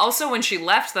 Also, when she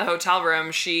left the hotel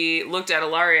room, she looked at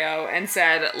Ilario and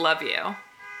said, "Love you."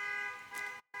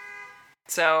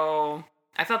 So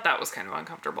I thought that was kind of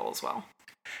uncomfortable as well.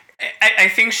 I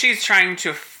think she's trying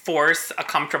to force a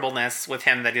comfortableness with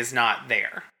him that is not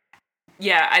there.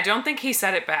 Yeah, I don't think he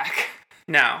said it back.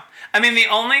 No. I mean, the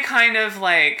only kind of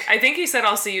like... I think he said,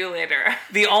 "I'll see you later."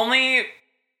 The only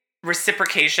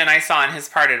reciprocation I saw on his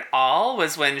part at all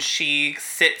was when she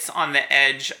sits on the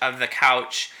edge of the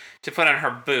couch to put on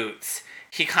her boots.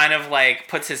 He kind of like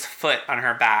puts his foot on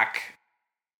her back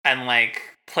and like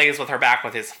plays with her back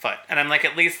with his foot. And I'm like,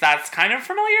 at least that's kind of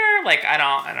familiar. Like, I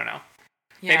don't know.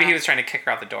 Yeah. Maybe he was trying to kick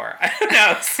her out the door. I don't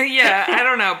know. Yeah, I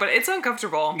don't know, but it's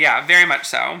uncomfortable. Yeah, very much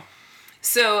so.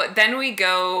 So then we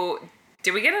go...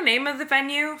 Did we get a name of the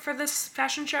venue for this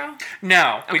fashion show?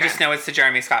 No, we just know it's the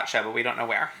Jeremy Scott show, but we don't know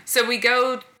where. So we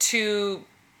go to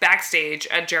backstage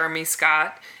at Jeremy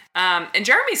Scott. And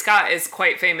Jeremy Scott is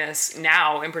quite famous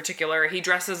now in particular. He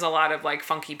dresses a lot of like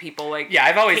funky people. Like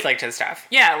I've always liked his stuff.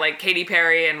 Yeah, like Katy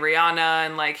Perry and Rihanna,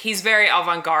 and like he's very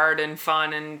avant-garde and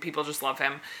fun and people just love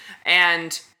him.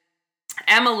 And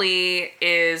Emily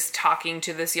is talking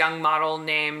to this young model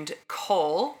named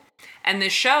Cole. And the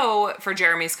show for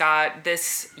Jeremy Scott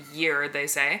this year, they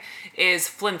say, is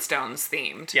Flintstones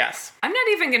themed. Yes. I'm not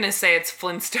even going to say it's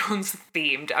Flintstones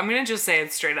themed. I'm going to just say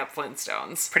it's straight up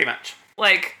Flintstones. Pretty much.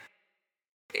 Like,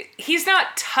 he's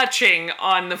not touching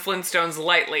on the Flintstones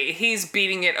lightly. He's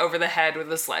beating it over the head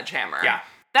with a sledgehammer. Yeah.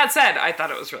 That said, I thought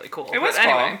it was really cool. It was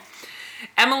anyway, cool.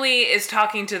 Emily is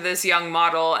talking to this young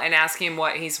model and asking him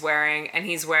what he's wearing. And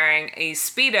he's wearing a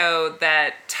Speedo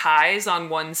that ties on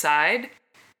one side.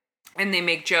 And they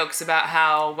make jokes about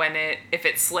how if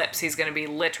it slips, he's going to be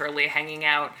literally hanging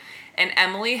out. And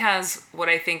Emily has what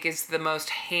I think is the most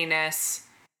heinous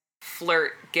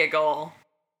flirt giggle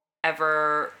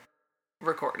ever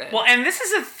recorded. Well, and this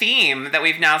is a theme that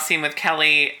we've now seen with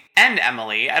Kelly and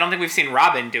Emily. I don't think we've seen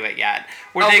Robin do it yet.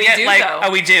 Where they get though.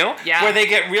 We do? Yeah. Where they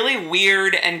get really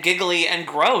weird and giggly and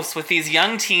gross with these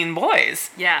young teen boys.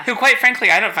 Yeah. Who, quite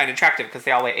frankly, I don't find attractive because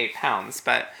they all weigh 8 pounds,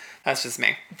 but... That's just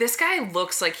me. This guy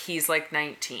looks like he's like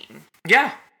 19.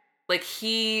 Yeah. Like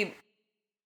weighs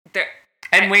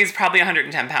probably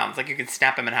 110 pounds. Like you could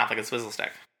snap him in half like a swizzle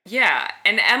stick. Yeah.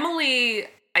 And Emily,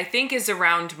 I think, is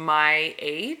around my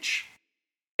age,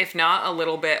 if not a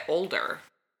little bit older.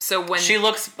 So when she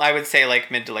looks, I would say, like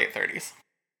mid to late 30s.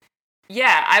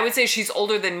 Yeah, I would say she's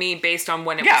older than me based on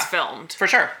when it was filmed. For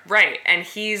sure. Right. And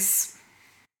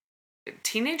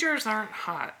teenagers aren't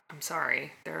hot. I'm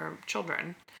sorry. They're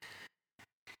children.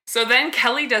 So then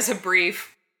Kelly does a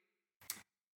brief,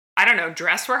 I don't know,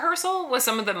 dress rehearsal with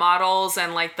some of the models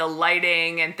and like the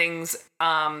lighting and things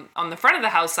on the front of the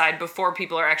house side before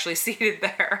people are actually seated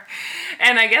there.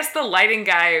 And I guess the lighting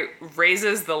guy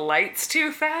raises the lights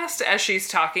too fast as she's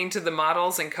talking to the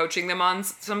models and coaching them on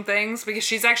some things because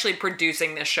she's actually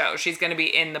producing this show. She's going to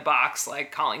be in the box,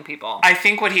 like calling people. I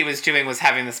think what he was doing was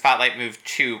having the spotlight move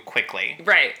too quickly.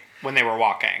 Right. When they were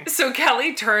walking. So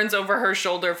Kelly turns over her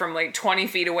shoulder from like 20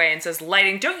 feet away and says,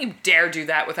 "Lighting, don't you dare do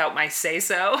that without my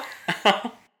say-so."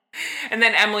 And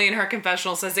then Emily in her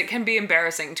confessional says it can be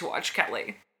embarrassing to watch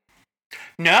Kelly.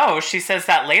 No, she says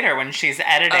that later when she's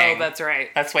editing. Oh, that's right.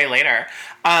 That's way later.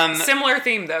 Similar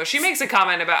theme, though. She makes a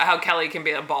comment about how Kelly can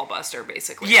be a ball buster,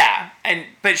 basically. Yeah,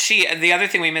 but the other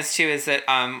thing we missed too is that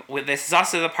this is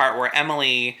also the part where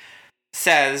Emily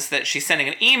says that she's sending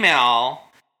an email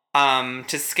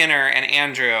to Skinner and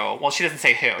Andrew. Well, she doesn't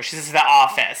say who. She says the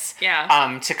office.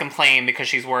 Yeah. To complain because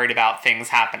she's worried about things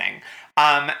happening.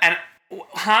 At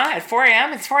 4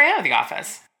 a.m.? It's 4 a.m. at the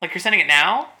office. Like, you're sending it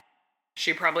now?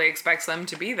 She probably expects them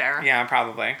to be there. Yeah,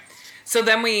 probably. So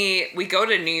then we go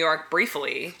to New York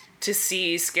briefly to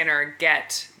see Skinner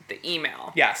get the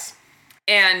email. Yes.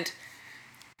 And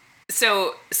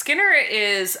so Skinner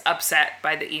is upset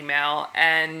by the email,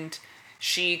 and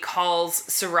she calls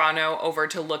Serrano over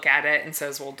to look at it and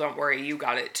says, well, don't worry, you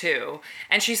got it too.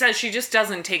 And she says she just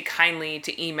doesn't take kindly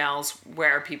to emails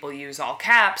where people use all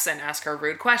caps and ask her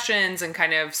rude questions and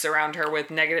kind of surround her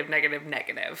with negative, negative,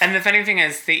 negative. And the funny thing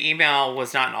is, the email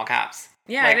was not in all caps.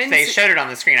 Yeah, like, they showed it on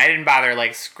the screen. I didn't bother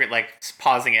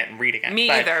pausing it and reading it. Me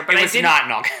either, but it was not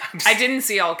in all caps. I didn't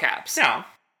see all caps. No.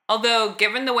 Although,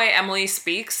 given the way Emily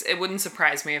speaks, it wouldn't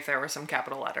surprise me if there were some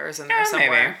capital letters in there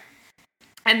somewhere. Maybe.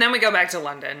 And then we go back to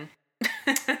London.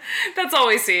 That's all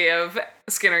we see of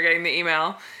Skinner getting the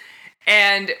email.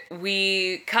 And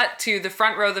we cut to the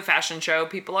front row of the fashion show.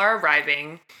 People are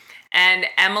arriving. And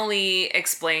Emily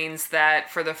explains that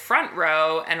for the front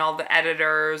row and all the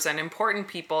editors and important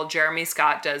people, Jeremy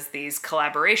Scott does these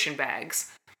collaboration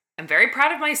bags. I'm very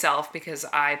proud of myself because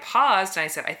I paused and I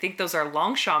said, I think those are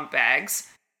Longchamp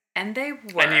bags. And they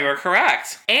were. And you were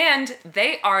correct. And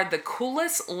they are the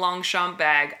coolest Longchamp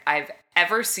bag I've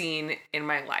ever seen in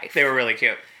my life. They were really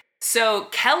cute. So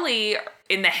Kelly,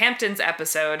 in the Hamptons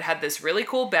episode, had this really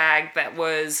cool bag that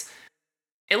was...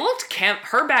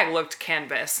 her bag looked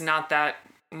canvas, not that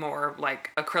more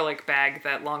like acrylic bag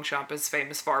that Longchamp is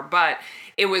famous for, but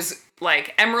it was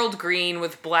like emerald green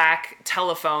with black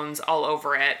telephones all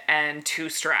over it and 2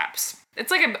 straps.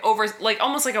 It's like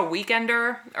almost like a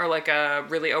weekender or like a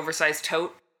really oversized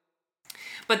tote.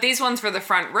 But these ones for the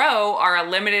front row are a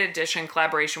limited edition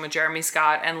collaboration with Jeremy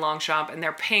Scott and Longchamp, and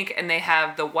they're pink and they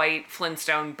have the white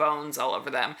Flintstone bones all over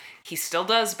them. He still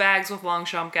does bags with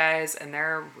Longchamp, guys, and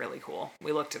they're really cool.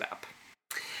 We looked it up.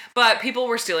 But people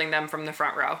were stealing them from the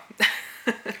front row.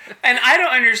 And I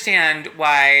don't understand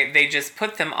why they just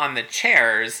put them on the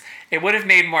chairs. It would have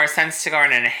made more sense to go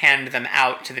in and hand them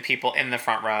out to the people in the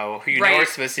front row who you know are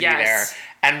supposed to be there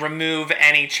and remove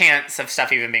any chance of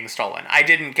stuff even being stolen.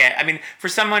 For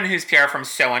someone whose PR firm's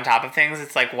so on top of things,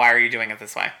 it's like, why are you doing it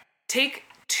this way? Take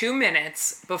 2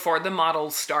 minutes before the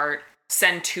models start.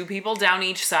 Send 2 people down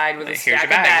each side with a stack of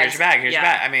bags. Here's your bag. Here's your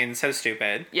bag. I mean, so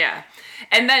stupid. Yeah.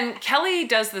 And then Kelly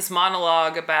does this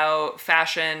monologue about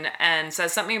fashion and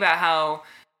says something about how,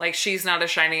 like, she's not a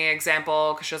shining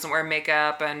example because she doesn't wear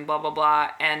makeup and blah, blah,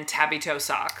 blah, and tabby toe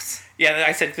socks. Yeah,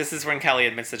 I said this is when Kelly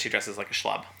admits that she dresses like a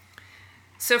schlub.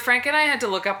 So Frank and I had to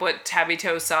look up what tabby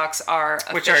toe socks are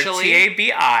officially. Which are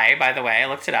TABI, by the way. I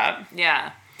looked it up.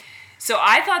 Yeah. So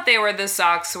I thought they were the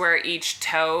socks where each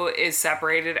toe is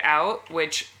separated out,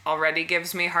 which already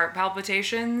gives me heart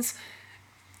palpitations.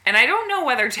 And I don't know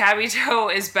whether tabby toe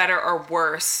is better or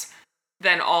worse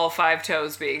than all 5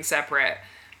 toes being separate.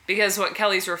 Because what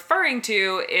Kelly's referring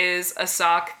to is a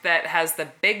sock that has the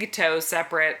big toe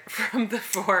separate from the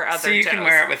 4 other toes. So you can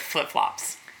wear it with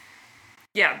flip-flops.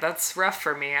 Yeah, that's rough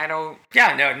for me.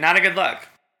 Yeah, no, not a good look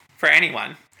for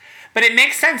anyone. But it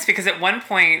makes sense because at one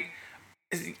point,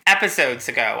 episodes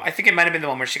ago, I think it might have been the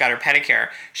one where she got her pedicure,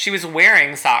 she was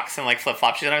wearing socks and like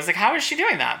flip-flops, and I was like, how is she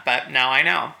doing that? But now I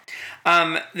know.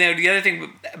 The other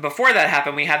thing, before that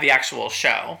happened, we had the actual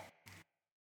show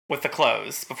with the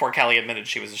clothes before Kelly admitted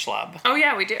she was a schlub. Oh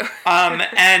yeah, we do.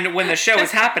 And when the show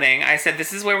was happening, I said,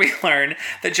 this is where we learn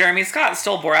that Jeremy Scott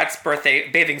stole Borat's birthday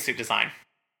bathing suit design.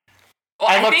 Well,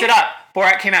 I looked it up.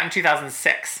 Borat came out in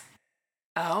 2006.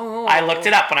 Oh. I looked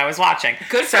it up when I was watching.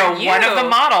 Good for you. So one of the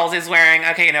models is wearing,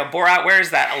 Borat wears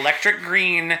that electric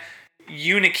green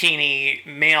unikini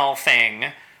male thing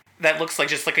that looks like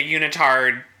just like a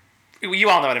unitard. You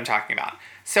all know what I'm talking about.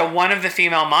 So one of the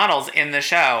female models in the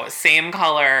show, same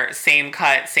color, same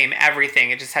cut, same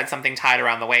everything. It just had something tied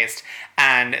around the waist.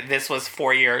 And this was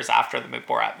 4 years after the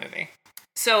Borat movie.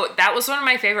 So that was one of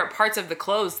my favorite parts of the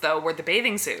clothes, though, were the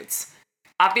bathing suits.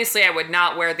 Obviously, I would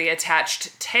not wear the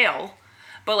attached tail.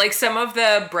 But, like, some of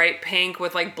the bright pink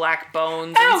with, like, black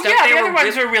bones and stuff. Oh, yeah, the other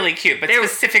ones were really cute. But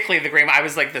specifically the green, I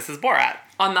was like, this is Borat.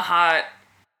 On the hot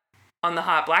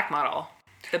black model.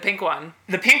 The pink one.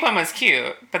 The pink one was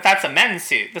cute, but that's a men's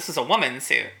suit. This was a woman's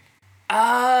suit.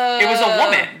 Oh. It was a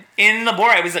woman in the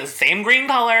Borat. It was the same green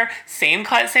color, same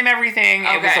cut, same everything.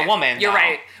 Okay. It was a woman. You're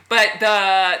right. But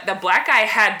the black guy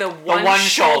had the one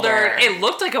shoulder. It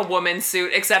looked like a woman's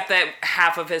suit, except that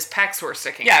half of his pecs were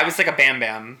sticking out. It was like a Bam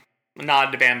Bam.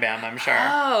 Nod to Bam Bam, I'm sure.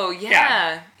 Oh,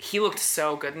 yeah. He looked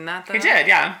so good in that, though. He did,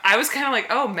 yeah. I was kind of like,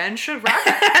 oh, men should rock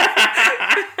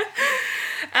that.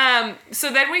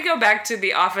 So then we go back to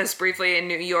the office briefly in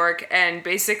New York, and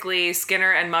basically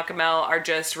Skinner and Muckamel are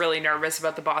just really nervous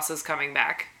about the bosses coming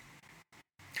back.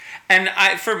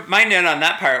 And for my note on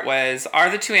that part was, are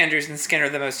the two Andrews and Skinner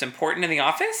the most important in the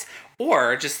office,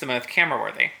 or just the most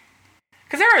camera-worthy?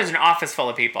 Because there is an office full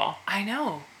of people. I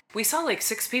know. We saw like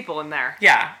 6 people in there.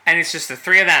 Yeah, and it's just the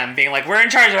 3 of them being like, we're in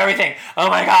charge of everything. Oh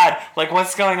my god, like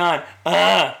what's going on?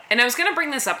 Ugh. And I was going to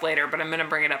bring this up later, but I'm going to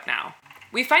bring it up now.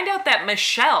 We find out that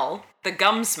Michelle, the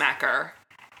gum smacker,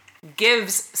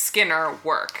 gives Skinner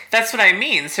work. That's what I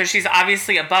mean. So she's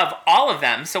obviously above all of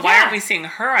them. So why aren't we seeing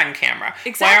her on camera?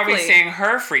 Exactly. Why aren't we seeing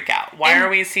her freak out? Why are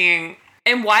we seeing...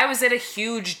 And why was it a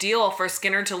huge deal for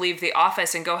Skinner to leave the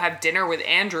office and go have dinner with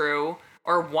Andrew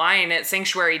or wine at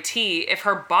Sanctuary Tea if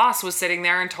her boss was sitting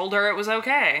there and told her it was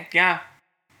okay? Yeah.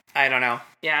 I don't know.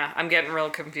 Yeah, I'm getting real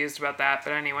confused about that,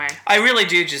 but anyway. I really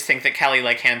do just think that Kelly,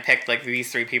 like, handpicked, like,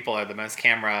 these 3 people are the most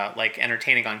camera, like,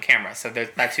 entertaining on camera. So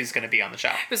that's who's going to be on the show.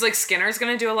 It was like, Skinner's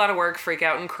going to do a lot of work, freak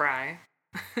out and cry.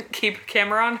 Keep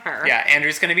camera on her. Yeah,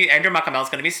 Andrew Muckamel's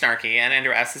going to be snarky, and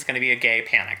Andrew S. is going to be a gay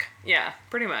panic. Yeah,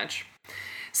 pretty much.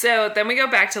 So then we go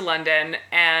back to London,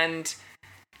 and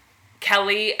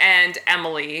Kelly and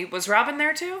Emily. Was Robin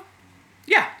there too?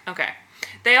 Yeah. Okay.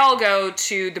 They all go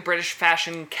to the British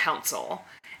Fashion Council,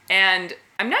 and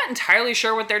I'm not entirely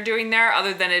sure what they're doing there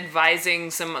other than advising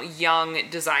some young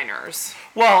designers.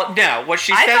 Well, no. What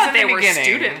she says in the beginning were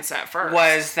students at first.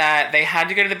 Was that they had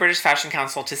to go to the British Fashion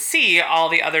Council to see all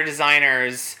the other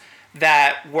designers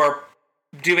that were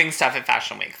doing stuff at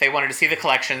Fashion Week. They wanted to see the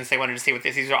collections. They wanted to see what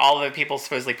these are all the people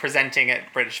supposedly presenting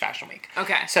at British Fashion Week.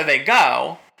 Okay. So they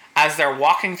go, as they're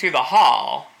walking through the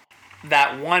hall,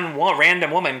 that one random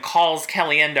woman calls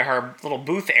Kelly into her little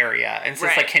booth area and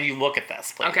says, like, can you look at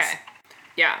this, please? Okay.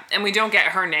 Yeah, and we don't get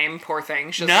her name, poor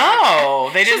thing. They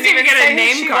didn't even get a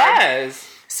name card.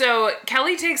 So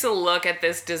Kelly takes a look at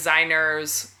this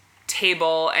designer's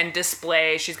table and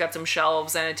display. She's got some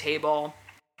shelves and a table.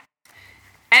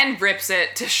 And rips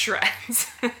it to shreds.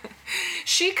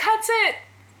 She cuts it,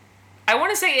 I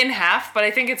want to say in half, but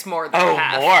I think it's more than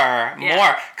half.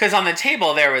 More. Because on the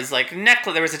table there was like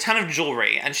there was a ton of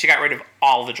jewelry, and she got rid of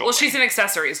all the jewelry. Well, she's an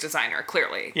accessories designer,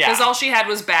 clearly. Yeah. Because all she had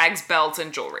was bags, belts,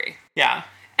 and jewelry. Yeah.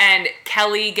 And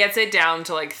Kelly gets it down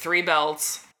to like 3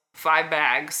 belts, 5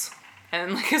 bags,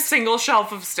 and like a single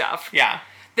shelf of stuff. Yeah.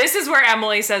 This is where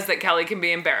Emily says that Kelly can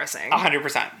be embarrassing.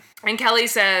 100%. And Kelly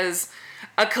says,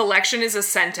 a collection is a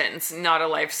sentence, not a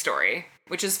life story.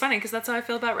 Which is funny, because that's how I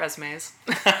feel about resumes.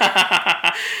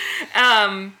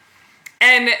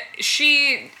 And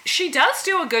she does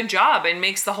do a good job and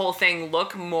makes the whole thing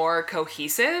look more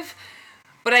cohesive.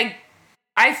 But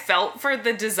I felt for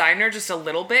the designer just a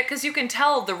little bit, because you can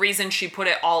tell the reason she put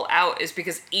it all out is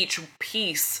because each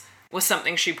piece was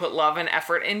something she put love and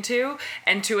effort into.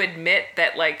 And to admit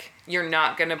that, like, you're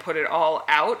not going to put it all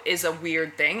out is a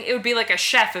weird thing. It would be like a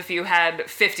chef if you had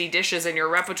 50 dishes in your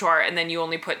repertoire and then you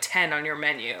only put 10 on your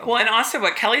menu. Well, and also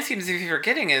what Kelly seems to be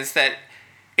forgetting is that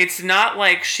it's not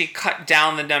like she cut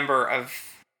down the number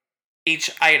of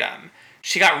each item.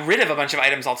 She got rid of a bunch of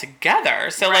items altogether.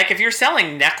 So, like, if you're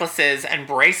selling necklaces and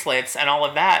bracelets and all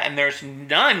of that, and there's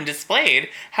none displayed,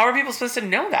 how are people supposed to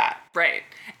know that? Right.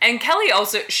 And Kelly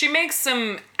also, she makes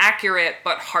some accurate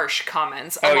but harsh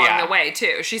comments along the way,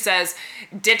 too. She says,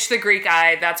 ditch the Greek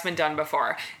eye, that's been done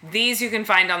before. These you can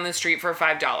find on the street for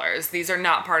 $5. These are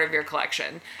not part of your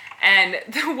collection. And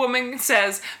the woman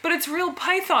says, but it's real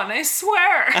python, I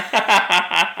swear.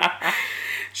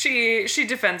 She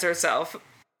defends herself.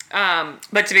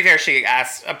 But to be fair, she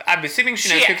asked, I'm assuming she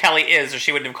knows who Kelly is, or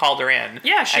she wouldn't have called her in.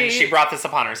 Yeah, and she brought this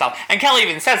upon herself. And Kelly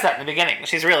even says that in the beginning.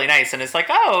 She's really nice, and it's like,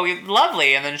 oh,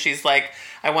 lovely. And then she's like,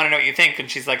 I want to know what you think.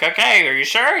 And she's like, okay, are you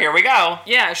sure? Here we go.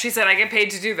 Yeah, she said, I get paid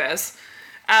to do this.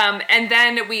 And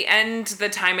then we end the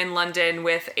time in London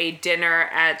with a dinner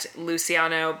at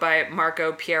Luciano by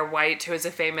Marco Pierre White, who is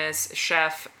a famous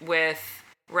chef, with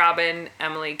Robin,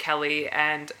 Emily, Kelly,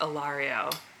 and Ilario.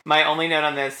 My only note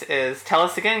on this is, tell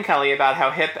us again, Kelly, about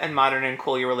how hip and modern and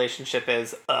cool your relationship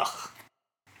is. Ugh.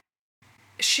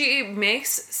 She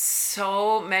makes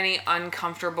so many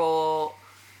uncomfortable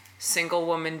single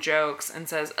woman jokes and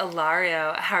says,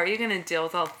 Ilario, how are you going to deal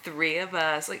with all 3 of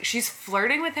us? Like, she's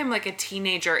flirting with him like a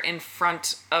teenager in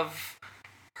front of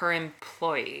her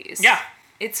employees. Yeah.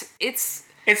 It's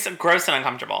gross and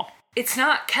uncomfortable. It's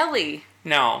not Kelly.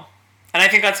 No. And I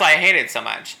think that's why I hate it so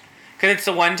much. Because it's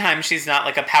the one time she's not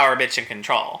like a power bitch in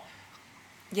control.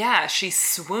 Yeah, she's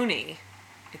swoony.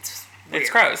 It's weird.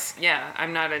 It's gross. Yeah,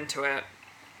 I'm not into it.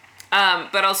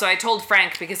 But also I told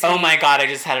Frank because Oh my god, I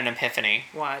just had an epiphany.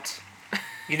 What?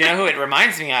 You know who it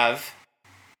reminds me of?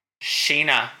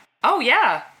 Sheena. Oh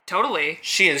yeah, totally.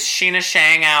 She is Sheena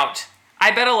Shang out.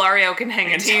 I bet Ilario can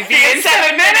hang a TV in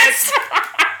 7 minutes!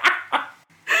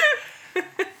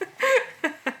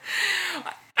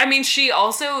 I mean,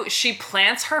 she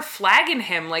plants her flag in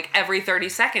him like every 30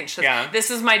 seconds. She says, Yeah.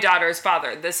 this is my daughter's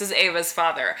father. This is Ava's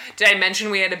father. Did I mention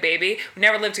we had a baby? We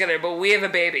never lived together, but we have a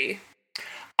baby.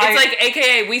 It's like,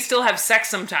 AKA, we still have sex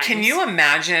sometimes. Can you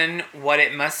imagine what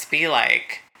it must be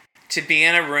like to be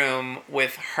in a room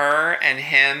with her and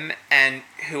him and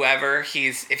whoever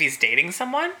if he's dating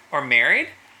someone or married?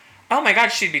 Oh my God,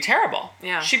 she'd be terrible.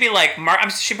 Yeah. She'd be like,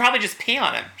 she'd probably just pee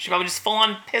on him. She'd probably just full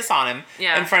on piss on him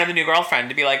in front of the new girlfriend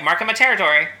to be like, mark my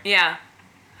territory. Yeah.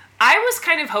 I was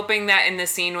kind of hoping that in the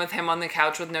scene with him on the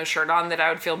couch with no shirt on that I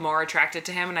would feel more attracted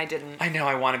to him, and I didn't. I know,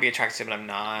 I want to be attracted to him, but I'm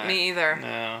not. Me either.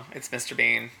 No, it's Mr.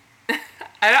 Bean.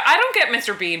 I don't get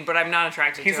Mr. Bean, but I'm not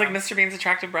attracted to him. He's like Mr. Bean's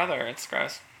attractive brother. It's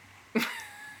gross.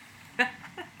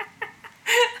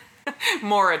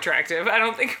 More attractive. I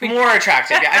don't think More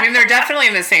attractive, yeah. I mean, they're definitely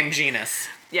in the same genus.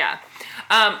 Yeah.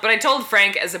 But I told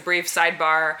Frank as a brief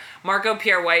sidebar, Marco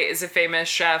Pierre White is a famous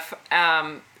chef,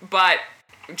 but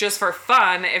just for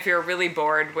fun, if you're really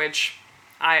bored, which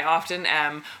I often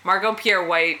am, Marco Pierre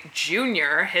White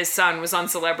Jr., his son, was on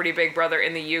Celebrity Big Brother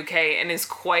in the UK and is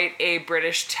quite a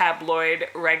British tabloid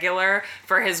regular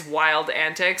for his wild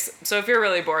antics. So if you're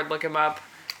really bored, look him up.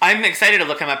 I'm excited to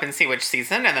look him up and see which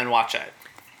season and then watch it.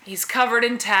 He's covered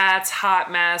in tats,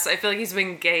 hot mess. I feel like he's been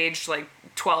engaged like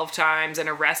 12 times and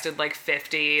arrested like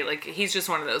 50. Like, he's just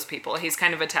one of those people. He's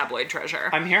kind of a tabloid treasure.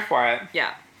 I'm here for it.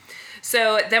 Yeah.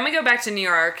 So then we go back to New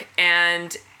York,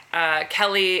 and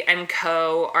Kelly and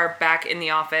Co. are back in the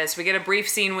office. We get a brief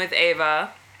scene with Ava.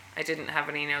 I didn't have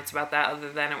any notes about that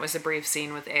other than it was a brief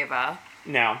scene with Ava.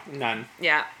 No, none.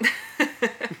 Yeah.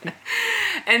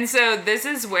 And so this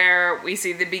is where we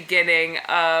see the beginning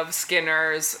of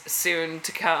Skinner's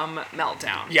soon-to-come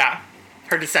meltdown. Yeah.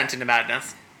 Her descent into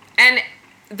madness. And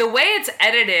the way it's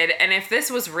edited, and if this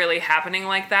was really happening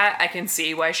like that, I can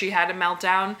see why she had a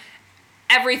meltdown.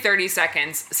 Every 30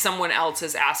 seconds, someone else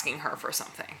is asking her for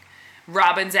something.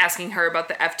 Robin's asking her about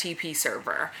the FTP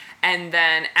server. And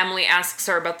then Emily asks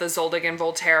her about the Zoldyck and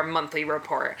Voltaire monthly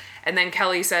report. And then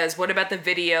Kelly says, what about the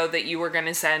video that you were going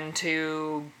to send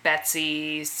to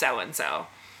Betsy so-and-so?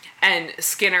 And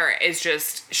Skinner is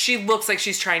just, she looks like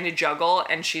she's trying to juggle,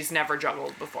 and she's never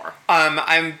juggled before.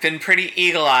 I've been pretty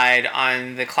eagle-eyed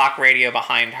on the clock radio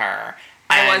behind her.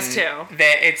 I was too.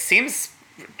 It seems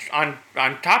on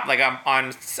top, like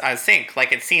on sync.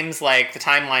 Like, it seems like the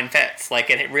timeline fits. Like,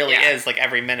 it really is like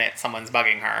every minute someone's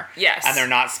bugging her. Yes. And they're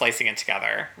not splicing it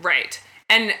together. Right.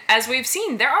 And as we've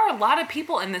seen, there are a lot of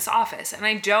people in this office, and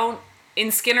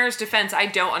in Skinner's defense, I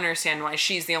don't understand why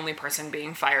she's the only person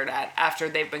being fired at after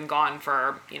they've been gone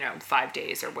for, 5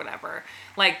 days or whatever.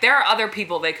 Like, there are other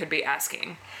people they could be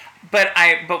asking. But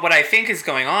what I think is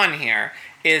going on here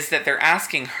is that they're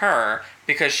asking her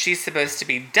because she's supposed to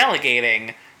be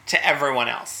delegating to everyone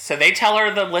else. So they tell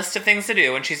her the list of things to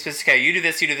do, and she's supposed to go, you do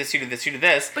this, you do this, you do this, you do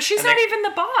this. But she's not even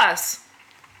the boss.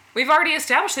 We've already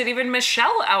established that even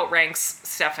Michelle outranks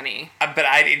Stephanie. But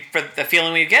for the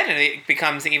feeling we get, and it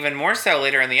becomes even more so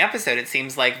later in the episode, it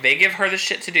seems like they give her the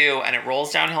shit to do, and it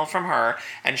rolls downhill from her,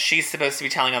 and she's supposed to be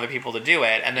telling other people to do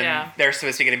it, and then they're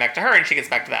supposed to be getting back to her, and she gets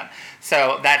back to them.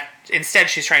 So that, instead,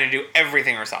 she's trying to do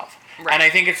everything herself. Right. And I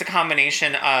think it's a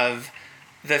combination of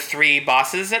the three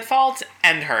bosses at fault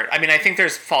and her. I mean, I think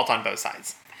there's fault on both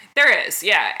sides. There is,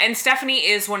 yeah. And Stephanie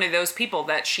is one of those people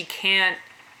that she can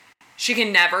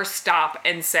never stop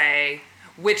and say,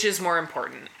 which is more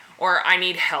important, or I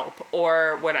need help,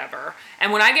 or whatever.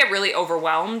 And when I get really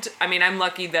overwhelmed, I mean, I'm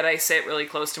lucky that I sit really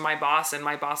close to my boss, and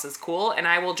my boss is cool, and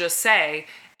I will just say,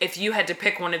 if you had to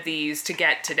pick one of these to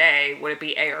get today, would it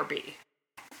be A or B?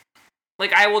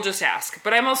 Like, I will just ask.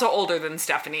 But I'm also older than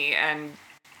Stephanie, and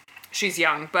she's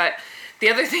young. But the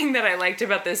other thing that I liked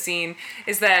about this scene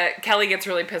is that Kelly gets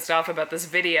really pissed off about this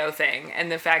video thing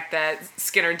and the fact that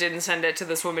Skinner didn't send it to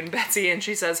this woman, Betsy, and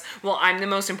she says, well, I'm the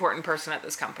most important person at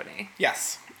this company.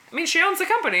 Yes. I mean, she owns the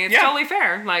company. It's totally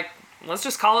fair. Like, let's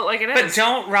just call it like it is. But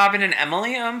don't Robin and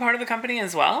Emily own part of the company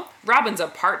as well? Robin's a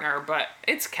partner, but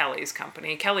it's Kelly's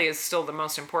company. Kelly is still the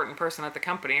most important person at the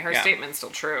company. Her statement's still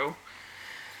true.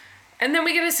 And then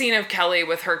we get a scene of Kelly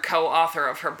with her co-author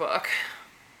of her book.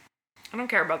 I don't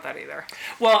care about that either.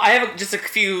 Well, I have just a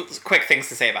few quick things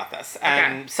to say about this.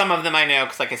 And some of them I know,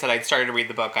 because like I said, I started to read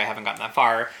the book. I haven't gotten that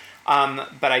far.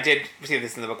 But I did see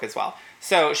this in the book as well.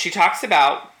 So she talks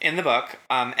about, in the book,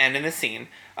 and in the scene,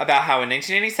 about how in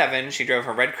 1987 she drove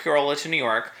her red Corolla to New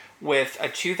York with a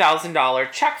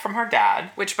 $2,000 check from her dad.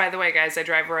 Which, by the way, guys, I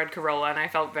drive a red Corolla, and I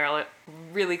felt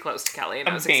really close to Kelly, and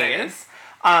I was excited.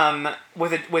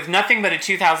 With nothing but a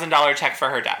 $2,000 check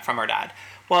from her dad.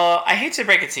 Well, I hate to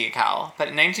break it to you, Cal, but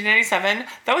in 1997,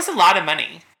 that was a lot of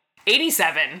money.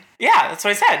 87. Yeah, that's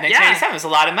what I said. 1987 was a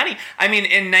lot of money. I mean,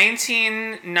 in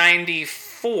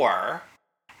 1994,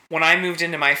 when I moved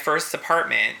into my first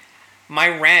apartment, my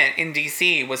rent in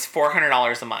DC was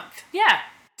 $400 a month. Yeah.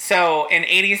 So in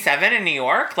 87 in New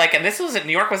York, like, and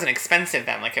New York wasn't expensive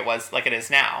then like it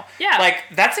is now. Yeah. Like,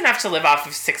 that's enough to live off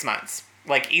of 6 months,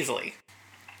 like, easily.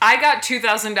 I got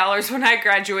 $2,000 when I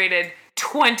graduated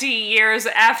 20 years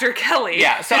after Kelly.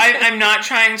 Yeah, so I'm not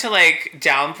trying to, like,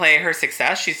 downplay her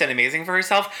success. She's done amazing for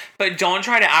herself, but don't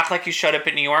try to act like you showed up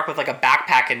in New York with, like, a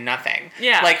backpack and nothing.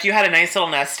 Yeah. Like, you had a nice little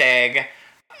nest egg.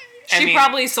 She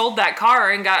probably sold that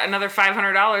car and got another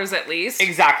 $500 at least.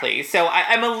 Exactly. So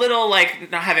I'm a little, like,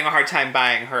 not having a hard time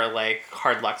buying her, like,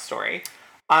 hard luck story.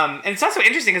 And it's also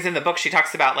interesting because in the book she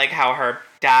talks about, like, how her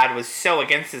dad was so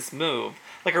against this move.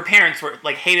 Like, her parents were,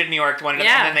 like, hated New York, wanted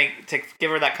and then to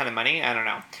give her that kind of money. I don't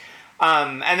know.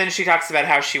 And then she talks about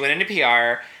how she went into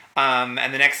PR,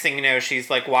 and the next thing you know, she's,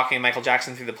 like, walking Michael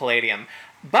Jackson through the Palladium.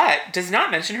 But does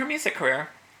not mention her music career.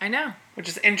 I know. Which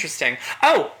is interesting.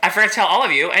 Oh, I forgot to tell all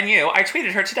of you, and you, I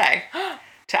tweeted her today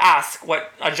to ask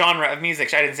what a genre of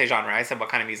music, I didn't say genre, I said what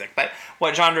kind of music, but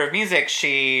what genre of music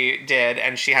she did,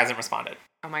 and she hasn't responded.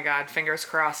 Oh my God, fingers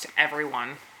crossed,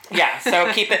 everyone. Yeah, so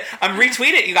keep it.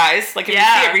 Retweet it, you guys. Like, if you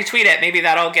see it, retweet it. Maybe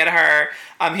that'll get her.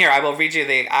 Here, I will read you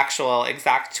the actual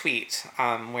exact tweet.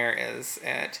 Where is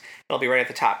it? It'll be right at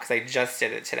the top because I just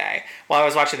did it today. While I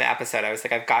was watching the episode, I was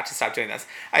like, I've got to stop doing this.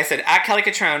 I said, at Kelly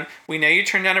Cutrone, we know you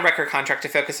turned down a record contract to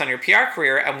focus on your PR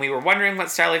career, and we were wondering what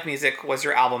style of music was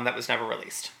your album that was never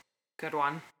released. Good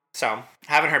one. So,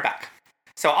 haven't heard back.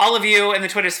 So all of you in the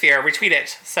Twitter sphere, retweet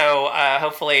it. So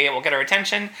hopefully it will get her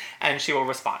attention and she will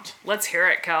respond. Let's hear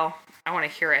it, Kel. I want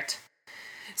to hear it.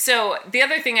 So the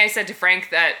other thing I said to Frank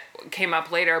that came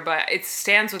up later, but it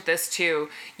stands with this too.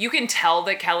 You can tell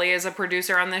that Kelly is a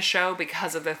producer on this show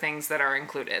because of the things that are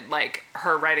included, like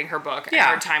her writing her book and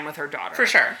her time with her daughter. For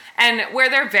sure. And where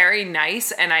they're very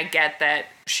nice, and I get that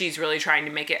she's really trying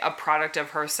to make it a product of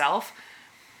herself,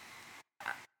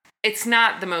 it's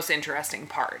not the most interesting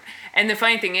part. And the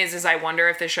funny thing is I wonder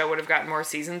if the show would have gotten more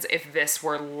seasons if this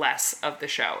were less of the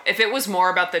show. If it was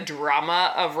more about the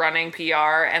drama of running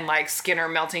PR and, like, Skinner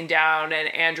melting down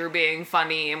and Andrew being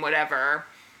funny and whatever.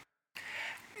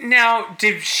 Now,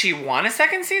 did she want a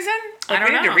second season? Like, I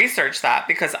don't know. We need to research that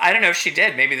because I don't know if she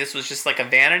did. Maybe this was just like a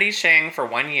vanity thing for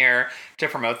 1 year to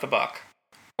promote the book.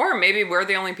 Or maybe we're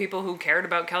the only people who cared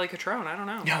about Kelly Cutrone. I don't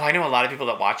know. No, I know a lot of people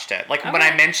that watched it. Like, when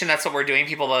I mentioned that's what we're doing,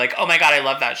 people were like, oh my God, I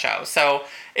love that show. So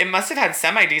it must have had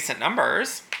semi-decent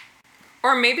numbers.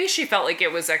 Or maybe she felt like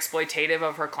it was exploitative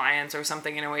of her clients or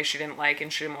something in a way she didn't like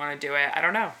and she didn't want to do it. I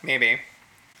don't know. Maybe.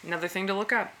 Another thing to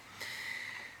look up.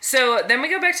 So then we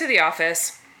go back to the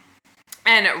office.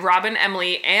 And Robin,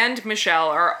 Emily, and Michelle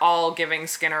are all giving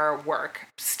Skinner work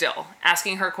still,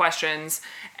 asking her questions.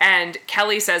 And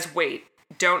Kelly says, wait,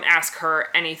 don't ask her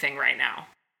anything right now.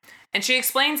 And she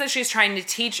explains that she's trying to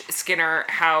teach Skinner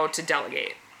how to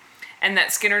delegate. And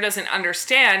that Skinner doesn't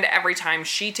understand every time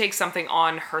she takes something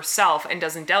on herself and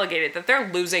doesn't delegate it, that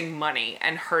they're losing money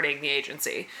and hurting the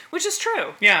agency, which is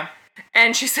true. Yeah.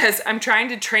 And she says, I'm trying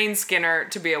to train Skinner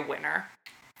to be a winner.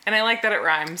 And I like that it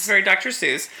rhymes. Very Dr.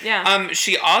 Seuss. Yeah.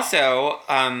 She also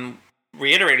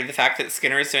reiterated the fact that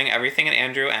Skinner is doing everything and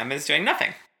Andrew M. is doing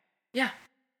nothing. Yeah.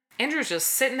 Andrew's just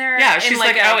sitting there. Yeah, she's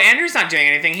like, oh, Andrew's not doing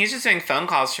anything. He's just doing phone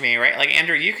calls for me, right? Like,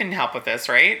 Andrew, you can help with this,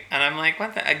 right? And I'm like,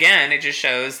 what the? Again, it just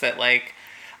shows that, like,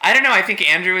 I don't know. I think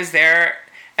Andrew is there.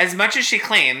 As much as she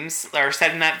claims, or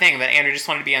said in that thing, that Andrew just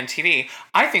wanted to be on TV,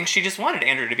 I think she just wanted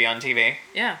Andrew to be on TV.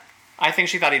 Yeah. I think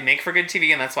she thought he'd make for good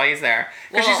TV, and that's why he's there.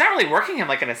 Because she's not really working him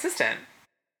like an assistant.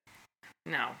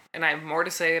 No, and I have more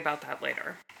to say about that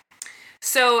later.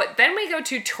 So then we go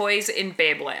to Toys in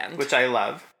Babeland. Which I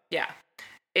love. Yeah.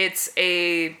 It's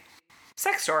a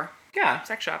sex store. Yeah.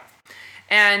 Sex shop.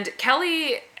 And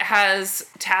Kelly has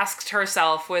tasked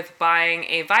herself with buying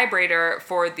a vibrator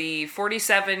for the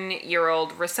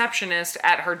 47-year-old receptionist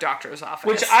at her doctor's office.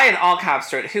 Which I, in all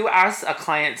caps, wrote, who asks a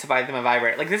client to buy them a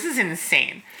vibrator? Like, this is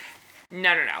insane.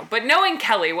 No. But knowing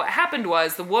Kelly, what happened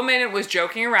was the woman was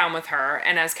joking around with her,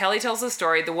 and as Kelly tells the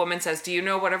story, the woman says, do you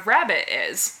know what a rabbit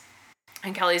is?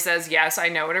 And Kelly says, yes, I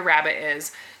know what a rabbit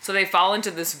is. So they fall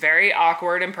into this very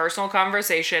awkward and personal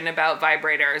conversation about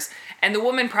vibrators, and the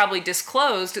woman probably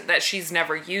disclosed that she's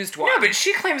never used one. No, but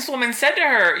she claims the woman said to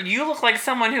her, you look like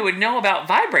someone who would know about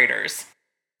vibrators.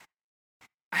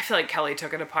 I feel like Kelly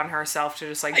took it upon herself to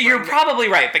just like... You're probably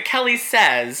right, but Kelly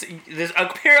says,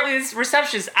 apparently this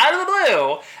receptionist, out of the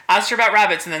blue, asked her about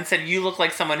rabbits and then said, you look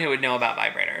like someone who would know about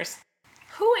vibrators.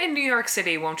 Who in New York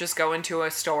City won't just go into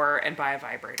a store and buy a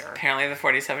vibrator? Apparently the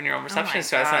 47-year-old receptionist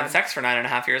who God. hasn't had sex for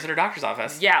 9.5 years at her doctor's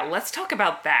office. Yeah, let's talk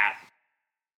about that.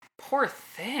 Poor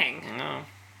thing. No.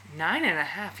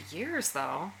 9.5 years,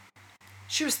 though.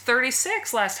 She was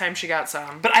 36 last time she got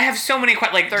some. But I have so many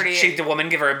questions. Like, 38. did the woman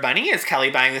give her money? Is Kelly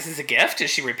buying this as a gift?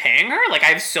 Is she repaying her? Like, I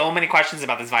have so many questions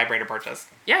about this vibrator purchase.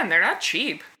 Yeah, and they're not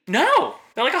cheap. No,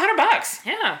 they're like $100.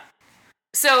 Yeah.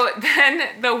 So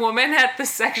then the woman at the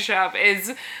sex shop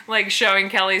is like showing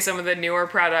Kelly some of the newer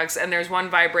products, and there's one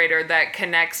vibrator that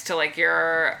connects to like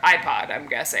your iPod, I'm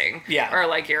guessing. Yeah. Or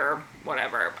like your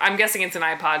whatever. I'm guessing it's an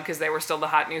iPod because they were still the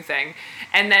hot new thing.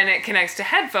 And then it connects to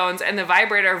headphones, and the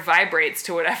vibrator vibrates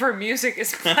to whatever music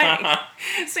is playing.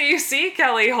 So you see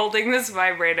Kelly holding this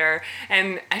vibrator,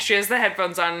 and she has the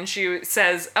headphones on, and she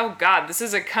says, "Oh God, this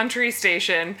is a country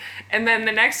station." And then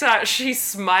the next shot, she's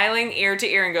smiling ear to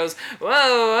ear and goes,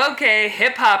 "Whoa, okay,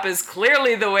 hip hop is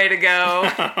clearly the way to go,"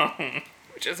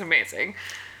 which is amazing.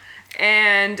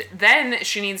 And then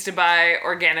she needs to buy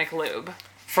organic lube.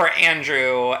 For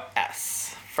Andrew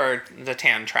S. For the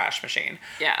tan trash machine.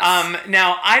 Yes.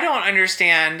 Now, I don't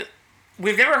understand.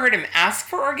 We've never heard him ask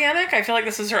for organic. I feel like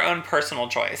this is her own personal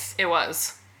choice. It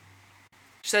was.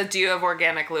 She said, "Do you have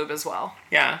organic lube as well?"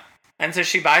 Yeah. And so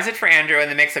she buys it for Andrew and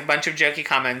then makes a bunch of jokey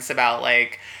comments about,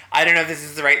 like, I don't know if this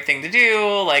is the right thing to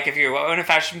do. Like, if you own a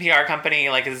fashion PR company,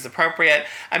 like, is this appropriate?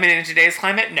 I mean, in today's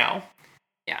climate, no.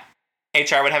 Yeah.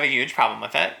 HR would have a huge problem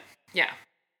with it. Yeah.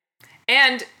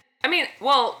 And, I mean,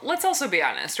 well, let's also be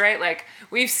honest, right? Like,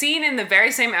 we've seen in the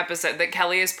very same episode that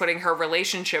Kelly is putting her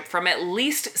relationship from at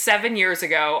least 7 years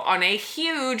ago on a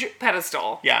huge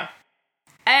pedestal. Yeah.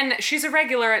 And she's a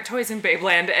regular at Toys and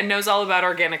Babeland and knows all about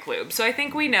organic lube. So I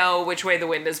think we know which way the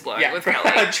wind is blowing with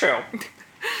Kelly. True.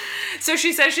 So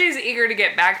she says she's eager to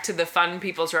get back to the fun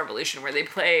People's Revolution where they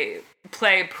play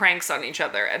pranks on each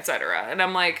other, etc. And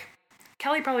I'm like,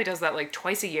 Kelly probably does that like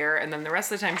twice a year, and then the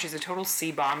rest of the time she's a total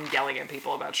C-bomb yelling at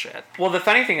people about shit. Well, the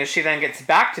funny thing is she then gets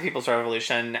back to People's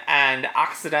Revolution and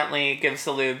accidentally gives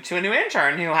the lube to a new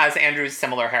intern who has Andrew's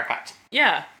similar haircut.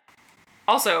 Yeah.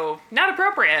 Also, not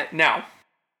appropriate. No.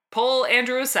 Pull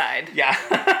Andrew aside.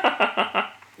 Yeah.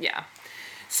 Yeah.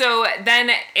 So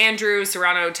then Andrew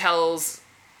Serrano tells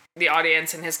the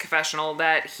audience in his confessional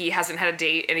that he hasn't had a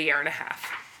date in a year and a half.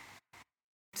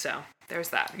 So there's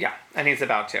that. Yeah, and he's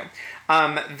about to.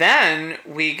 Then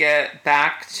we get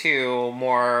back to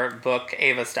more book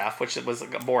Ava stuff, which was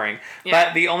boring. Yeah.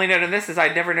 But the only note on this is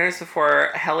I'd never noticed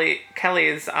before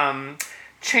Kelly's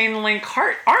chain link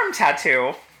heart arm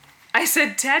tattoo. I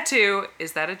said tattoo.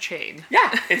 Is that a chain?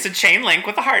 Yeah, it's a chain link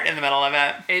with a heart in the middle of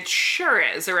it. It sure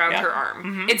is around her arm.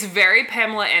 Mm-hmm. It's very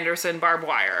Pamela Anderson barbed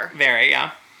wire. Very,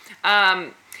 yeah.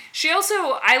 She also,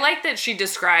 I like that she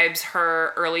describes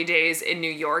her early days in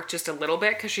New York just a little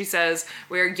bit, because she says,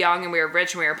 we were young and we were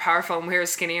rich and we were powerful and we were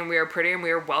skinny and we were pretty and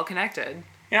we were well connected.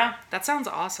 Yeah. That sounds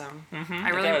awesome.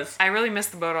 Mm-hmm, I really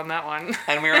missed the boat on that one.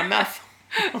 And we were on meth.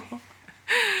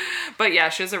 But yeah,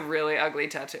 she has a really ugly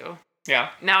tattoo. Yeah.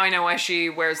 Now I know why she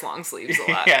wears long sleeves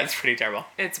a lot. Yeah, it's pretty terrible.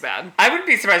 It's bad. I wouldn't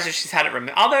be surprised if she's had it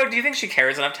removed. Although, do you think she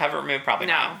cares enough to have it removed? Probably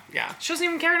No. not. Yeah. She doesn't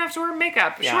even care enough to wear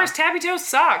makeup. She Yeah. wears tabby toe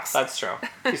socks. That's true.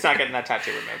 She's not getting that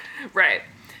tattoo removed. Right.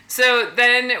 So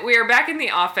then we are back in the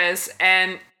office,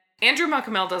 and Andrew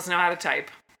Muckamel doesn't know how to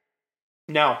type.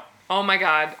 No. Oh my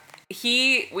God.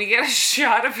 We get a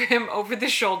shot of him over the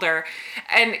shoulder,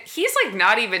 and he's like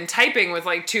not even typing with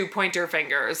like two pointer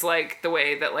fingers, like the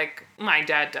way that like my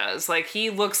dad does. Like he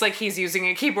looks like he's using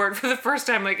a keyboard for the first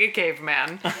time, like a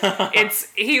caveman.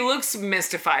 He looks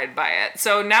mystified by it.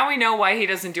 So now we know why he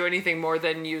doesn't do anything more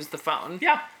than use the phone.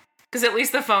 Yeah. Because at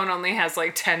least the phone only has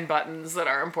like 10 buttons that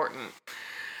are important.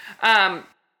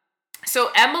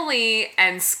 So Emily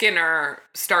and Skinner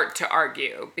start to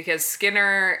argue because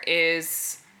Skinner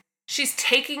she's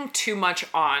taking too much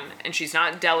on and she's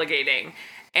not delegating.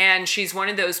 And she's one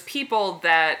of those people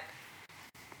that,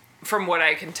 from what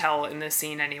I can tell in this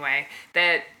scene anyway,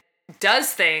 that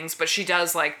does things, but she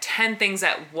does like 10 things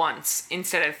at once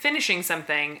instead of finishing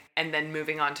something and then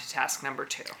moving on to task number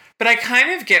 2. But I kind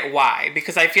of get why,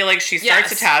 because I feel like she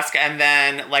starts a task and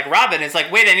then like Robin is like,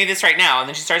 wait, I need this right now. And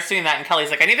then she starts doing that and Kelly's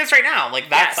like, I need this right now. Like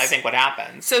that's, I think, what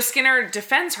happens. So Skinner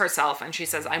defends herself and she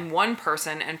says, I'm one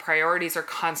person and priorities are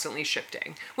constantly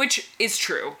shifting, which is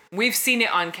true. We've seen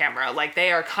it on camera. Like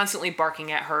they are constantly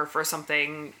barking at her for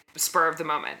something spur of the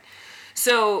moment.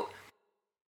 So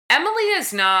Emily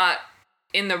is not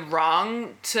in the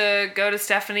wrong to go to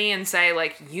Stephanie and say,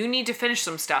 like, you need to finish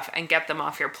some stuff and get them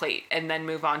off your plate and then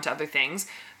move on to other things.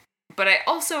 But I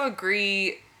also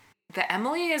agree that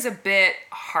Emily is a bit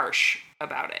harsh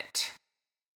about it.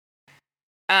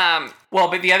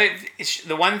 Well, but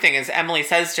the one thing is Emily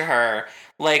says to her,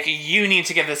 like, you need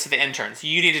to give this to the interns.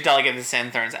 You need to delegate this to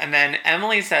interns. And then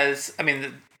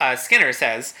Skinner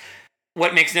says,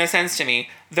 what makes no sense to me,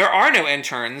 there are no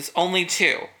interns, only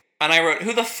 2. And I wrote,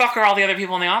 who the fuck are all the other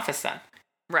people in the office then?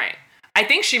 Right. I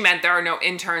think she meant there are no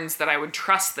interns that I would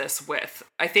trust this with,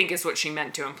 I think is what she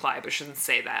meant to imply, but she didn't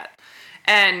say that.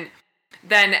 And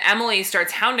then Emily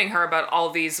starts hounding her about all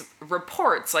these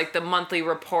reports, like the monthly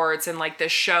reports and like the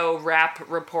show wrap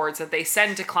reports that they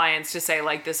send to clients to say,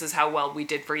 like, this is how well we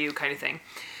did for you kind of thing.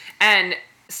 And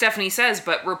Stephanie says,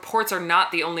 but reports are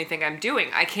not the only thing I'm doing.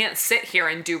 I can't sit here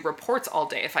and do reports all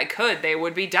day. If I could, they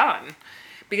would be done.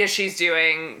 Because she's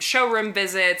doing showroom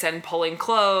visits and pulling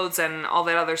clothes and all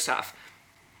that other stuff.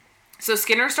 So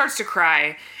Skinner starts to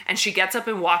cry, and she gets up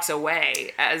and walks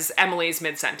away as Emily's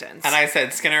mid-sentence. And I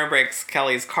said, Skinner breaks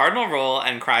Kelly's cardinal rule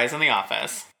and cries in the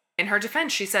office. In her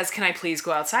defense, she says, can I please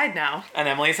go outside now? And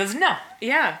Emily says, no.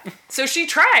 Yeah. So she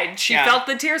tried. She felt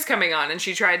the tears coming on, and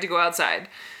she tried to go outside.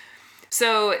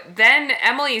 So then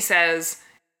Emily says,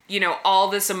 you know, all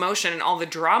this emotion and all the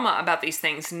drama about these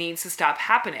things needs to stop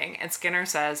happening. And Skinner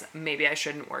says, maybe I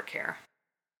shouldn't work here.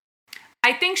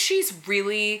 I think she's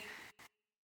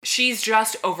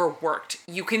just overworked.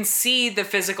 You can see the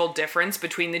physical difference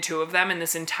between the two of them in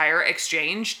this entire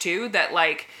exchange, too, that,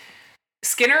 like,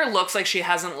 Skinner looks like she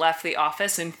hasn't left the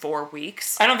office in 4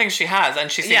 weeks. I don't think she has,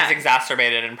 and she seems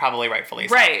exacerbated and probably rightfully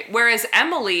so. Right, whereas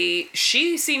Emily,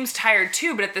 she seems tired,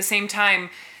 too, but at the same time,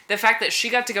 the fact that she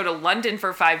got to go to London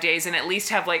for 5 days and at least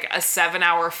have, like, a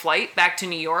 7-hour flight back to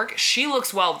New York, she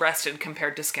looks well-rested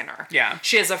compared to Skinner. Yeah.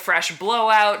 She has a fresh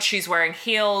blowout, she's wearing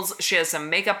heels, she has some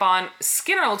makeup on.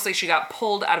 Skinner looks like she got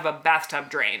pulled out of a bathtub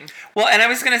drain. Well, and I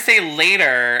was going to say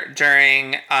later,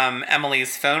 during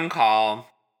Emily's phone call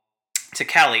to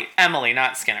Kelly, Emily,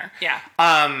 not Skinner. Yeah.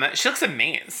 She looks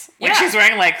amazing. Like, she's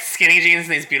wearing, like, skinny jeans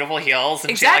and these beautiful heels,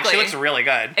 and she looks really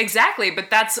good. Exactly, but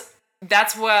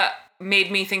that's what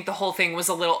made me think the whole thing was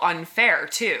a little unfair,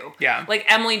 too. Yeah. Like,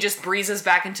 Emily just breezes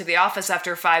back into the office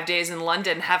after 5 days in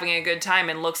London having a good time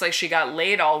and looks like she got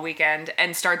laid all weekend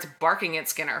and starts barking at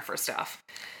Skinner for stuff.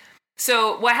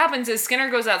 So what happens is Skinner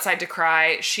goes outside to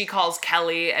cry. She calls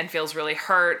Kelly and feels really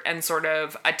hurt and sort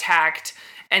of attacked.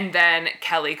 And then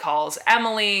Kelly calls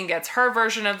Emily and gets her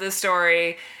version of the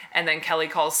story. And then Kelly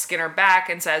calls Skinner back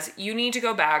and says, you need to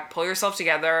go back, pull yourself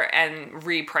together, and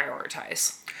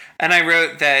reprioritize. And I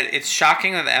wrote that it's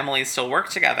shocking that the Emilys still work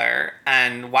together.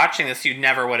 And watching this, you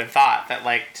never would have thought that,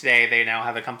 like, today they now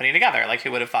have a company together. Like,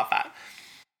 who would have thought that?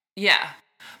 Yeah.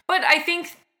 But I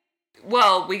think,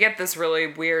 well, we get this really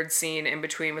weird scene in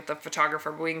between with the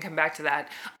photographer, but we can come back to that.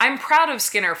 I'm proud of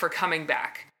Skinner for coming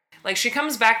back. Like, she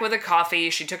comes back with a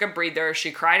coffee, she took a breather, she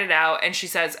cried it out, and she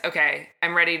says, okay,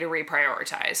 I'm ready to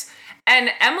reprioritize. And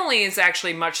Emily is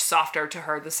actually much softer to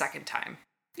her the second time.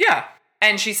 Yeah.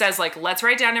 And she says, like, let's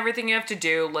write down everything you have to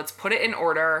do, let's put it in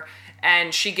order,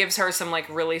 and she gives her some, like,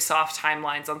 really soft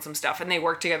timelines on some stuff, and they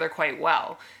work together quite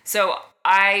well. So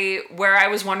where I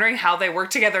was wondering how they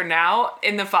work together now,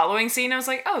 in the following scene, I was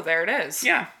like, oh, there it is.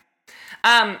 Yeah.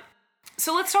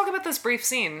 So let's talk about this brief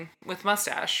scene with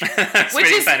Mustache. Which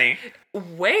is funny.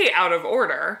 Way out of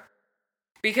order.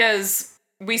 Because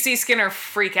we see Skinner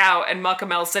freak out and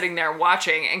Muckamel sitting there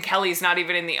watching and Kelly's not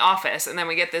even in the office. And then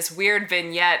we get this weird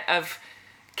vignette of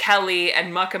Kelly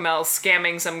and Muckamel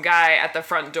scamming some guy at the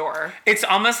front door. It's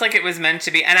almost like it was meant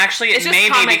to be. And actually it may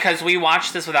be because we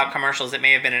watched this without commercials. It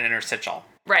may have been an interstitial.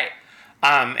 Right.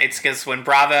 It's because when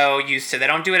Bravo used to, they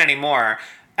don't do it anymore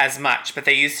as much, but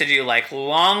they used to do, like,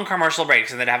 long commercial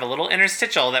breaks, and they'd have a little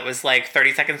interstitial that was like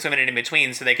 30 seconds to a minute in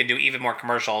between, so they could do even more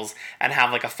commercials and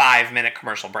have like a 5-minute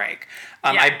commercial break.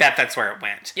 I bet that's where it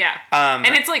went. Yeah.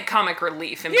 And it's like comic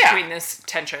relief in between this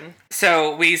tension.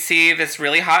 So we see this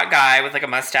really hot guy with like a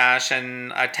mustache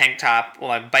and a tank top,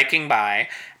 biking by.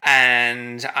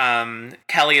 And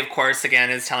Kelly, of course,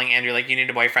 again, is telling Andrew, like, you need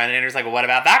a boyfriend. And Andrew's like, well, what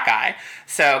about that guy?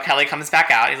 So Kelly comes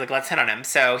back out. He's like, let's hit on him.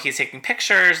 So he's taking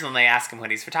pictures, and then they ask him what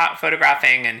he's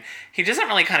photographing. And he doesn't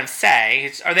really kind of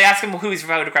say. Or they ask him who he's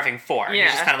photographing for. And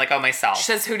he's just kind of like, oh, myself. She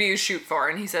says, who do you shoot for?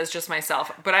 And he says, just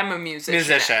myself. But I'm a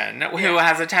musician. Who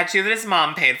has a tattoo that his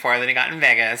mom paid for that he got in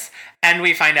Vegas. And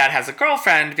we find out has a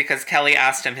girlfriend because Kelly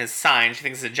asked him his sign. She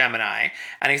thinks it's a Gemini.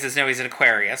 And he says, no, he's an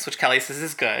Aquarius, which Kelly says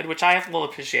is good, which I will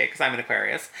appreciate because I'm an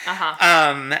Aquarius.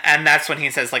 And that's when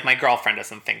he says, like, my girlfriend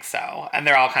doesn't think so. And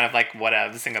they're all kind of like,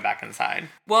 whatevs, and go back inside.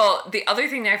 Well, the other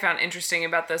thing that I found interesting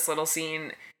about this little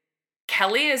scene,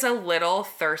 Kelly is a little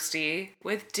thirsty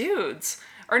with dudes.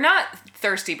 or not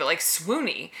thirsty, but like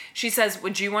swoony. She says,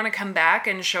 "Would you want to come back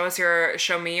and show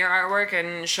me your artwork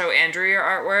and show Andrew your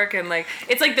artwork?" And like,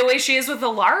 it's like the way she is with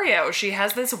Ilario. She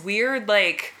has this weird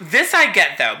like. This I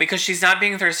get though, because she's not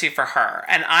being thirsty for her,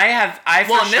 and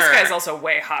This guy's also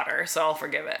way hotter, so I'll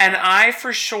forgive it. And I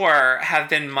for sure have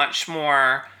been much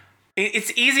more.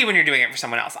 It's easy when you're doing it for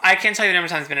someone else. I can't tell you the number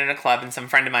of times I've been in a club and some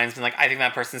friend of mine's been like, I think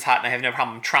that person's hot, and I have no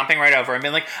problem tromping right over and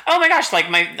being like, oh my gosh, like,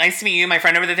 nice to meet you, my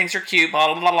friend over there thinks you're cute, blah,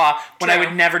 blah, blah, blah, when I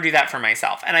would never do that for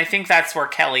myself. And I think that's where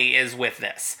Kelly is with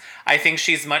this. I think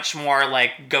she's much more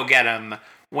like, go get him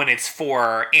when it's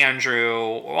for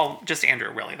Andrew. Well, just Andrew,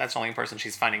 really. That's the only person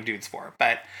she's finding dudes for.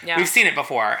 But we've seen it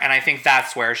before, and I think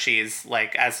that's where she's,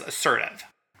 like, as assertive.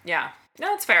 Yeah.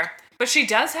 No, it's fair. But she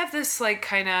does have this, like,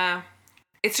 kind of...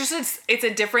 It's a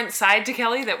different side to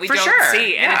Kelly that we don't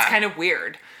see, and it's kind of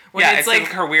weird. It's like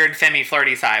her weird femme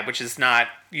flirty side, which is not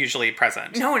usually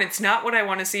present. No, and it's not what I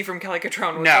want to see from Kelly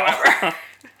Cutrone whatsoever.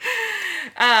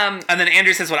 And then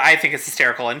Andrew says what I think is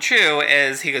hysterical and true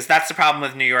is, he goes, that's the problem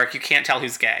with New York, you can't tell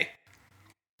who's gay.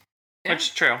 Yeah. Which is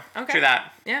true. Okay. True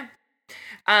that. Yeah.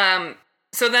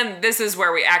 So then this is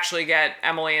where we actually get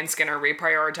Emily and Skinner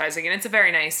reprioritizing, and it's a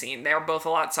very nice scene. They're both a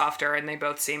lot softer, and they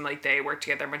both seem like they work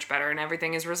together much better, and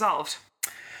everything is resolved.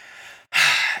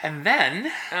 And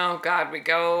then... Oh, God, we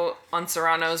go on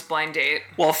Serrano's blind date.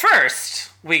 Well,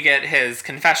 first, we get his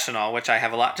confessional, which I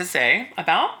have a lot to say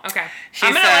about. Okay.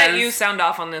 I'm going to let you sound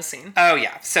off on this scene. Oh,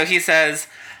 yeah. So he says...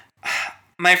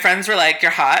 My friends were like, you're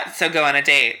hot, so go on a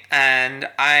date. And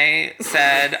I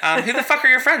said, who the fuck are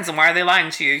your friends and why are they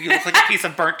lying to you? You look like a piece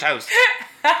of burnt toast.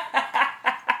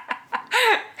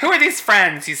 Who are these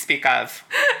friends you speak of?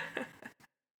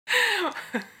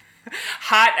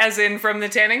 Hot as in from the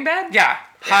tanning bed? Yeah.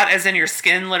 Hot as in your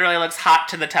skin literally looks hot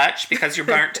to the touch because you're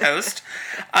burnt toast.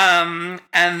 And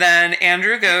then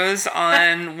Andrew goes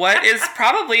on what is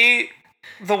probably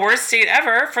the worst date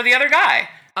ever for the other guy.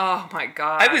 Oh my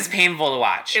God. It was painful to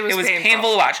watch. It was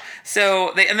painful to watch.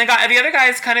 So the other guy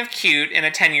is kind of cute in a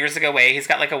 10 years ago way. He's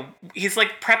got he's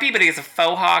like preppy, but he has a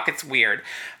faux hawk. It's weird.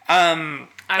 I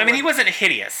mean, he wasn't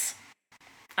hideous.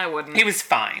 I wouldn't. He was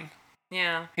fine.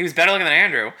 Yeah. He was better looking than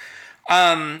Andrew.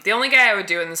 The only guy I would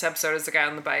do in this episode is the guy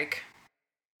on the bike.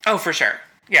 Oh, for sure.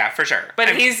 Yeah, for sure. But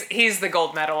he's the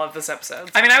gold medal of this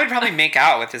episode. So. I mean, I would probably make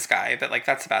out with this guy, but like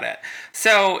that's about it.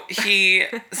 So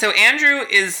Andrew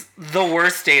is the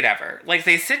worst date ever. Like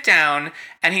they sit down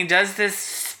and he does this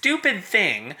stupid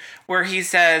thing where he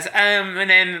says, and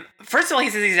then first of all he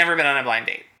says he's never been on a blind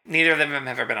date. Neither of them have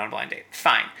ever been on a blind date.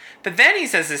 Fine. But then he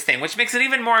says this thing, which makes it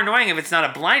even more annoying if it's not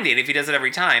a blind date, if he does it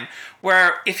every time,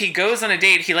 where if he goes on a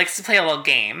date, he likes to play a little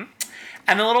game.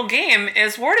 And the little game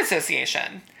is word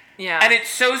association. Yeah. And it's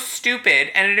so stupid,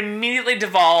 and it immediately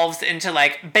devolves into,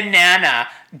 like, banana,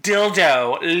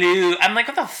 dildo, loo. I'm like,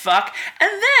 what the fuck?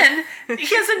 And then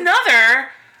he has another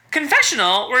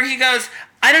confessional where he goes,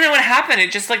 I don't know what happened.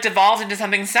 It just, like, devolved into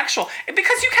something sexual.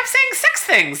 Because you kept saying sex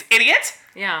things, idiot.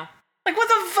 Yeah. Like, what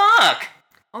the fuck?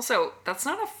 Also, that's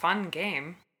not a fun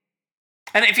game.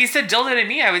 And if he said dildo to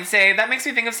me, I would say, that makes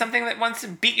me think of something that wants to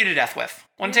beat you to death with.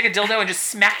 Want to take a dildo and just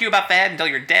smack you about the head until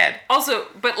you're dead. Also,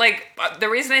 but like, the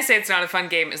reason I say it's not a fun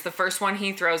game is the first one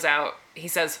he throws out, he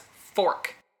says,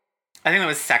 fork. I think that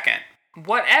was second.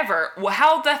 Whatever. Well,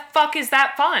 how the fuck is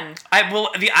that fun? I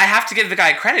have to give the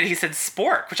guy credit. He said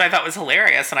spork, which I thought was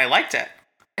hilarious, and I liked it.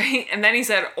 And then he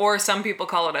said, or some people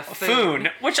call it a foon.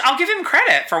 Which I'll give him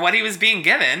credit for what he was being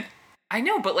given. I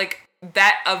know, but like,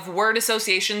 that of word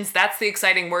associations, that's the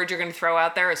exciting word you're going to throw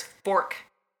out there is fork.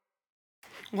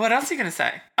 What else are you going to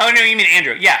say? Oh, no, you mean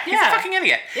Andrew. Yeah, he's a fucking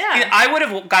idiot. Yeah. I would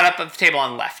have got up at the table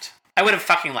and left. I would have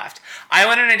fucking left. I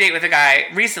went on a date with a guy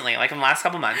recently, like in the last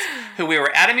couple months, who we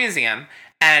were at a museum,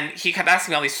 and he kept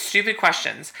asking me all these stupid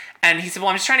questions. And he said, well,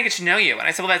 I'm just trying to get to know you. And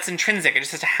I said, well, that's intrinsic. It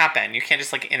just has to happen. You can't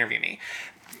just, like, interview me.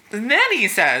 And then he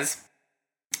says,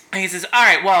 all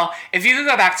right, well, if you could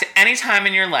go back to any time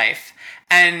in your life,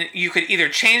 and you could either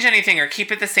change anything or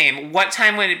keep it the same, what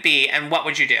time would it be, and what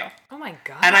would you do? Oh my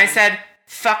God. And I said,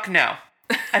 fuck no.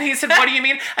 And he said, what do you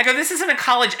mean? I go, this isn't a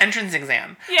college entrance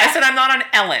exam. Yeah. I said, I'm not on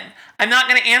Ellen. I'm not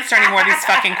going to answer any more of these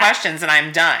fucking questions, and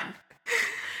I'm done.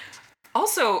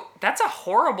 Also, that's a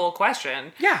horrible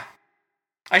question. Yeah.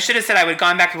 I should have said I would have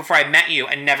gone back before I met you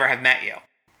and never have met you.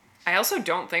 I also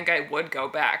don't think I would go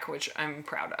back, which I'm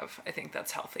proud of. I think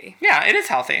that's healthy. Yeah, it is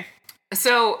healthy.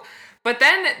 So... But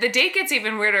then the date gets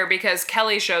even weirder because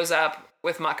Kelly shows up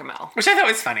with Muckamel. Which I thought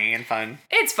was funny and fun.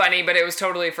 It's funny, but it was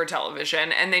totally for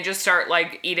television. And they just start,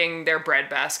 like, eating their bread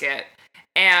basket.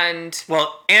 And...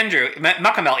 Well,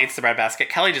 Muckamel eats the bread basket.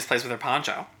 Kelly just plays with her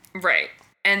poncho. Right.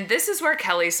 And this is where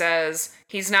Kelly says,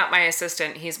 he's not my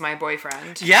assistant, he's my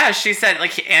boyfriend. Yeah, she said,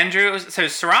 like, Andrew, so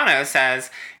Serrano says,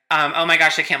 oh my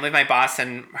gosh, I can't believe my boss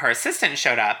and her assistant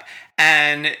showed up.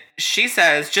 And she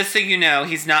says, just so you know,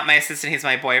 he's not my assistant, he's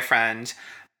my boyfriend.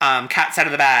 Cat's out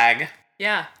of the bag.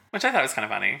 Yeah. Which I thought was kind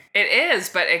of funny. It is,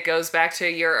 but it goes back to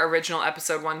your original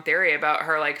episode 1 theory about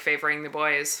her, like, favoring the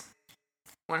boys.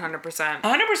 100%.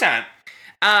 100%.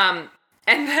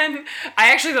 And then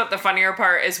I actually thought the funnier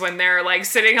part is when they're like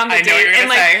sitting on the I know what date you're and gonna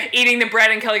like say. eating the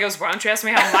bread, and Kelly goes, "Why don't you ask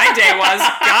me how my day was?"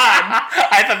 God.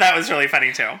 I thought that was really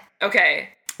funny too. Okay.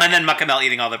 And then Muckamel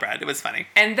eating all the bread. It was funny.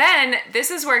 And then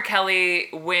this is where Kelly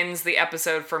wins the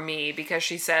episode for me, because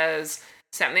she says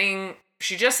something.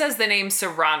 She just says the name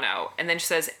Serrano, and then she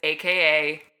says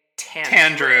AKA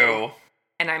Tandrew.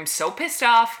 And I'm so pissed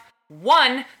off.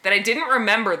 1, that I didn't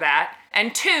remember that,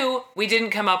 and 2, we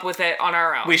didn't come up with it on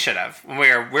our own. We should have.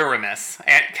 We're remiss.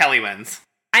 Aunt Kelly wins.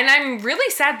 And I'm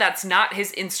really sad that's not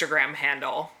his Instagram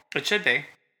handle. It should be.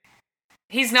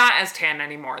 He's not as tan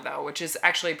anymore, though, which is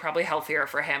actually probably healthier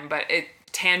for him, but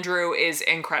Tandrew is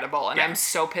incredible, and I'm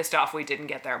so pissed off we didn't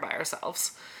get there by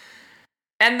ourselves.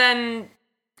 And then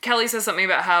Kelly says something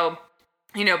about how,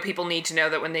 you know, people need to know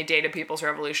that when they date a People's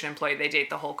Revolution employee, they date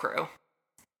the whole crew.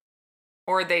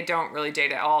 Or they don't really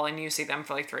date at all, and you see them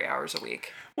for like 3 hours a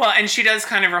week. Well, and she does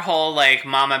kind of her whole, like,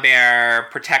 mama bear,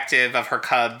 protective of her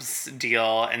cubs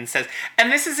deal, and says,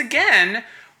 and this is, again,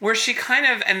 where she kind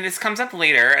of, and this comes up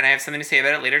later, and I have something to say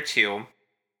about it later, too,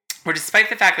 where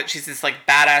despite the fact that she's this, like,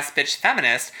 badass bitch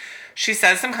feminist, she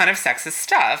says some kind of sexist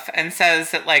stuff, and says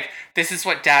that, like, this is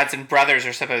what dads and brothers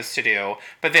are supposed to do,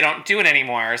 but they don't do it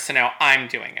anymore, so now I'm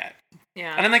doing it.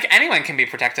 Yeah. And I'm like, anyone can be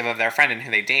protective of their friend and who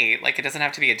they date. Like, it doesn't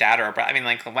have to be a dad or a brother. I mean,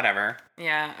 like, whatever.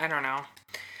 Yeah, I don't know.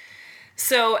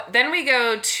 So then we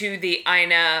go to the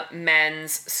Ina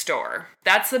men's store.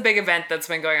 That's the big event that's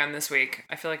been going on this week.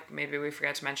 I feel like maybe we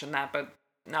forgot to mention that, but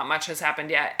not much has happened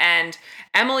yet. And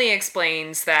Emily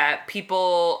explains that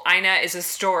Ina is a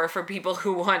store for people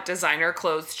who want designer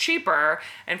clothes cheaper.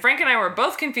 And Frank and I were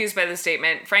both confused by the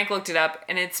statement. Frank looked it up,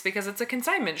 and it's because it's a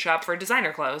consignment shop for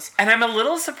designer clothes. And I'm a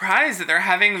little surprised that they're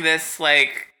having this,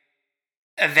 like,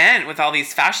 event with all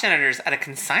these fashion editors at a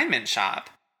consignment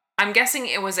shop. I'm guessing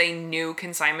it was a new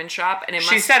consignment shop, and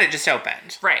She said it just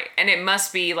opened. Right, and it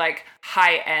must be, like,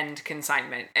 high-end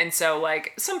consignment. And so,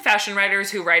 like, some fashion writers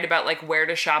who write about, like, where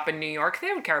to shop in New York,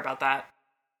 they would care about that.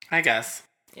 I guess.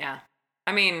 Yeah.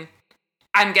 I mean,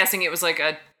 I'm guessing it was, like,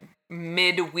 a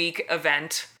mid-week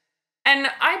event. And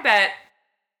I bet,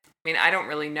 I mean, I don't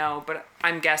really know, but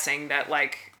I'm guessing that,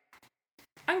 like,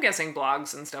 I'm guessing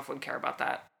blogs and stuff would care about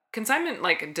that. Consignment,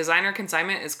 like, designer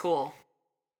consignment is cool.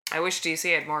 I wish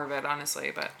DC had more of it,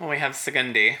 honestly, but... Well, we have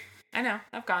Segundi. I know.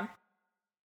 I've gone.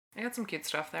 I got some cute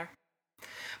stuff there.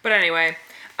 But anyway,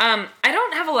 I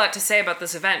don't have a lot to say about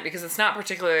this event because it's not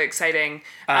particularly exciting.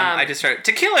 I just wrote,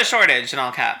 tequila shortage in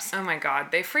all caps. Oh my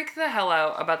god. They freak the hell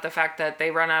out about the fact that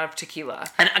they run out of tequila.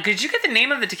 And did you get the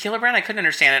name of the tequila brand? I couldn't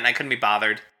understand it and I couldn't be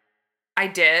bothered. I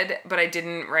did, but I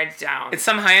didn't write it down. It's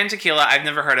some high-end tequila I've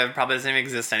never heard of. Probably doesn't even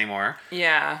exist anymore.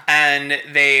 Yeah. And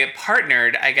they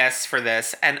partnered, I guess, for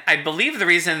this. And I believe the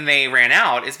reason they ran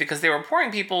out is because they were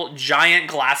pouring people giant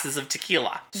glasses of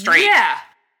tequila. Straight. Yeah.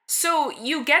 So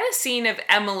you get a scene of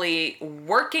Emily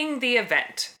working the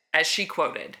event, as she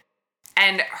quoted.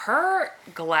 And her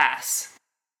glass,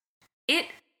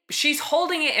 she's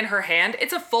holding it in her hand.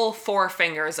 It's a full 4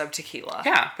 fingers of tequila.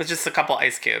 Yeah, with just a couple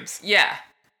ice cubes. Yeah.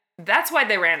 That's why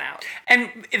they ran out.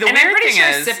 And the and weird I'm pretty thing sure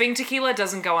is, sipping tequila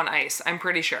doesn't go on ice. I'm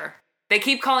pretty sure. They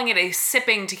keep calling it a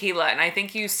sipping tequila, and I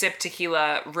think you sip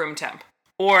tequila room temp.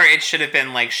 or it should have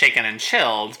been like shaken and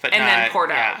chilled, but and not, then poured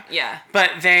out. Yeah.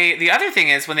 But the other thing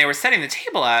is when they were setting the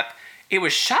table up, it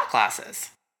was shot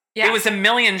glasses. Yeah. It was a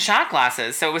million shot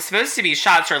glasses, so it was supposed to be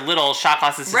shots or little shot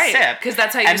glasses to sip. Because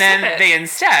that's how you and sip then it. they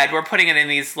instead were putting it in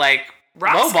these like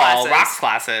Rocks lowball glasses. rocks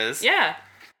glasses. Yeah.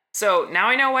 So now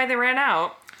I know why they ran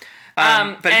out.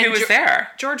 But and who was there?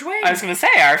 George Wayne. I was going to say,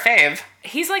 our fave.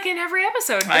 He's like in every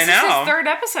episode. This I is know. his third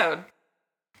episode.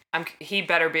 He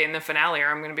better be in the finale or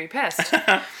I'm going to be pissed.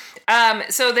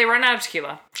 So they run out of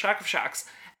tequila. Shock of shocks.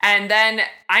 And then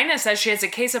Ina says she has a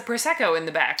case of Prosecco in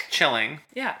the back. Chilling.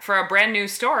 Yeah, for a brand new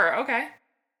store. Okay.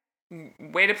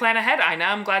 Way to plan ahead, Ina.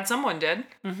 I'm glad someone did.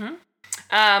 Mm-hmm.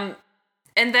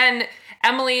 And then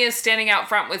Emily is standing out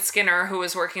front with Skinner, who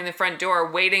is working the front door,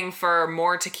 waiting for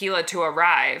more tequila to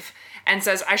arrive, and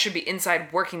says, I should be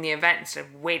inside working the event instead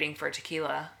of waiting for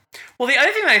tequila. Well, the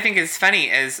other thing that I think is funny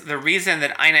is the reason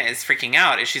that Ina is freaking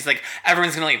out is she's like,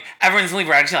 everyone's going to leave. Everyone's going to leave.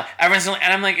 We're out of tequila. Everyone's going to leave.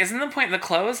 And I'm like, isn't the point of the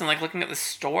clothes and like looking at the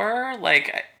store?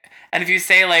 Like, And if you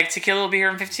say, like, tequila will be here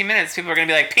in 15 minutes, people are going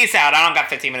to be like, peace out. I don't got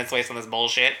 15 minutes to waste on this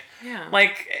bullshit. Yeah.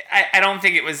 Like, I don't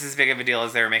think it was as big of a deal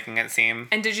as they were making it seem.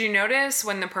 And did you notice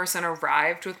when the person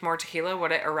arrived with more tequila,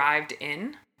 what it arrived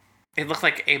in? It looked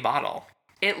like a bottle.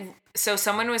 So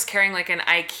someone was carrying, like, an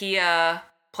IKEA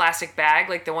plastic bag,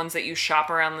 like the ones that you shop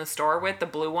around the store with, the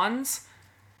blue ones.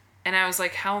 And I was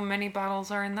like, how many bottles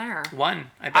are in there?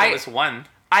 One. I bet it was one.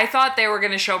 I thought they were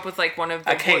going to show up with, like, one of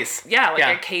the... A case.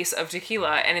 A case of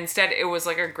tequila. And instead, it was,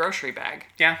 like, a grocery bag.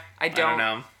 Yeah. I don't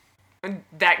know.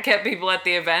 That kept people at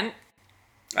the event.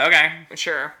 Okay.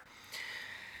 Sure.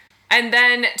 And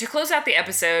then, to close out the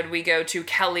episode, we go to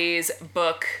Kelly's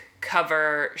book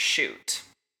cover shoot.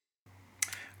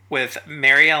 With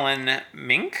Mary Ellen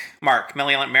Mark.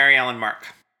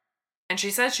 And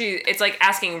she says it's like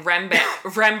asking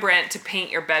Rembrandt to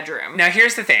paint your bedroom. Now,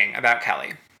 here's the thing about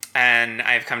Kelly, and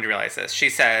I've come to realize this. She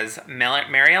says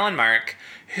Mary Ellen Mark,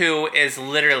 who is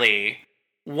literally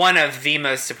one of the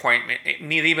most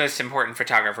important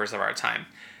photographers of our time.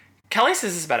 Kelly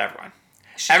says this about everyone.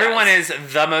 Everyone is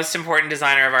the most important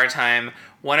designer of our time,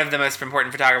 one of the most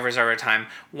important photographers of our time,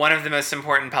 one of the most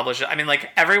important publishers. I mean, like,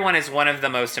 everyone is one of the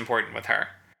most important with her.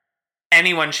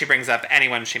 Anyone she brings up,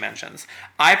 anyone she mentions.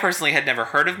 I personally had never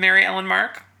heard of Mary Ellen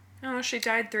Mark. Oh, she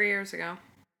died 3 years ago.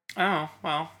 Oh,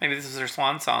 well, maybe this is her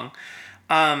swan song.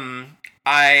 I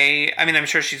mean, I'm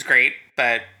sure she's great,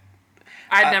 but...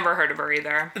 I'd never heard of her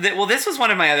either. Well, this was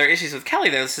one of my other issues with Kelly,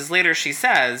 though. This is later she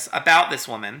says about this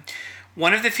woman,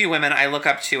 one of the few women I look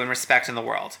up to and respect in the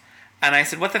world. And I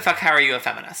said, what the fuck, how are you a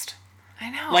feminist? I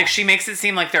know. Like, she makes it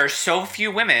seem like there are so few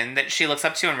women that she looks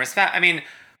up to and respect. I mean,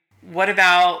 what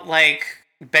about, like,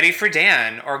 Betty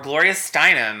Friedan or Gloria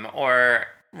Steinem or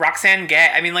Roxane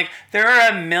Gay? I mean, like, there are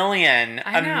a million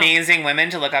amazing women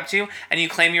to look up to, and you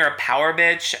claim you're a power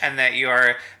bitch and that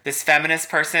you're this feminist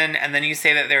person, and then you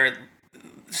say that there are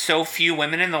so few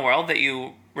women in the world that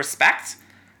you respect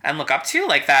and look up to?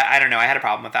 Like, that, I don't know, I had a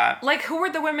problem with that. Like, who were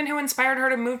the women who inspired her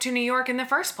to move to New York in the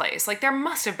first place? Like, there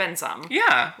must have been some.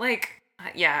 Yeah. Like...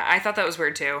 Yeah, I thought that was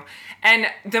weird too. And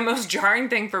the most jarring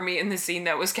thing for me in the scene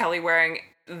that was Kelly wearing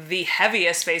the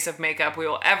heaviest face of makeup we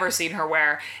will ever seen her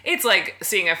wear. It's like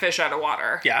seeing a fish out of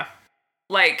water. Yeah.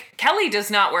 Like, Kelly does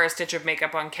not wear a stitch of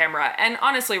makeup on camera, and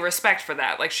honestly, respect for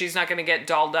that. Like, she's not going to get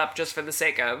dolled up just for the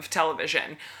sake of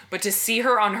television. But to see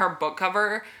her on her book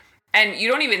cover, and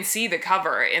you don't even see the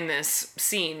cover in this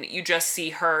scene, you just see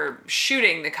her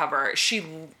shooting the cover. She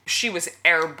was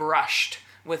airbrushed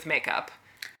with makeup.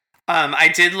 I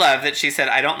did love that she said,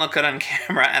 I don't look good on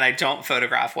camera and I don't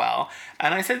photograph well.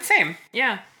 And I said, same.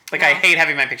 Yeah. Like, I hate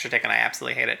having my picture taken. I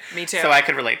absolutely hate it. Me too. So I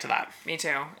could relate to that. Me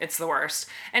too. It's the worst.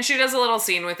 And she does a little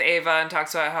scene with Ava and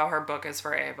talks about how her book is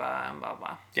for Ava and blah,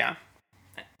 blah. Yeah.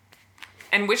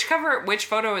 And which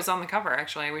photo is on the cover,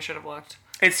 actually? We should have looked.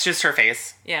 It's just her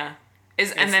face. Yeah.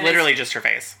 It's literally just her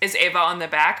face. Is Ava on the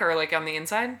back or, like, on the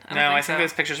inside? I think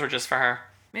those pictures were just for her.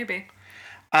 Maybe.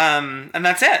 And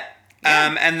that's it.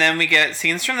 Yeah. And then we get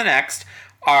scenes from the next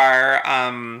are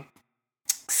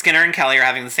Skinner and Kelly are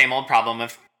having the same old problem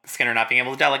of Skinner not being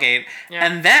able to delegate. Yeah.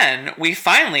 And then we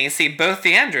finally see both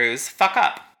the Andrews fuck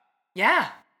up. Yeah.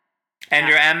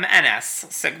 Andrew M and S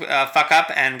fuck up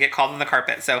and get called on the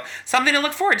carpet. So something to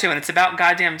look forward to. And it's about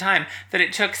goddamn time that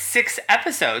it took 6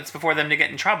 episodes before them to get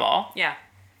in trouble. Yeah.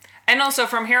 And also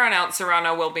from here on out,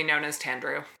 Serrano will be known as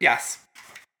Tandrew. Yes.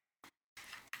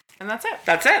 And that's it.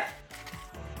 That's it.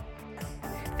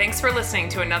 Thanks for listening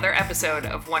to another episode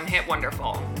of One Hit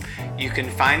Wonderful. You can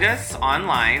find us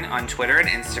online on Twitter and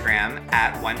Instagram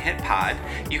at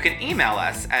OneHitPod. You can email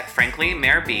us at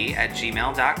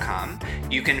franklymareb@gmail.com.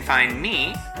 You can find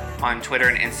me on Twitter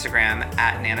and Instagram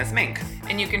at NanasMink.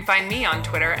 And you can find me on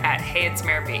Twitter at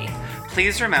HeyIt'sMareB.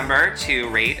 Please remember to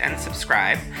rate and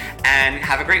subscribe. And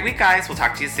have a great week, guys. We'll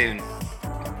talk to you soon.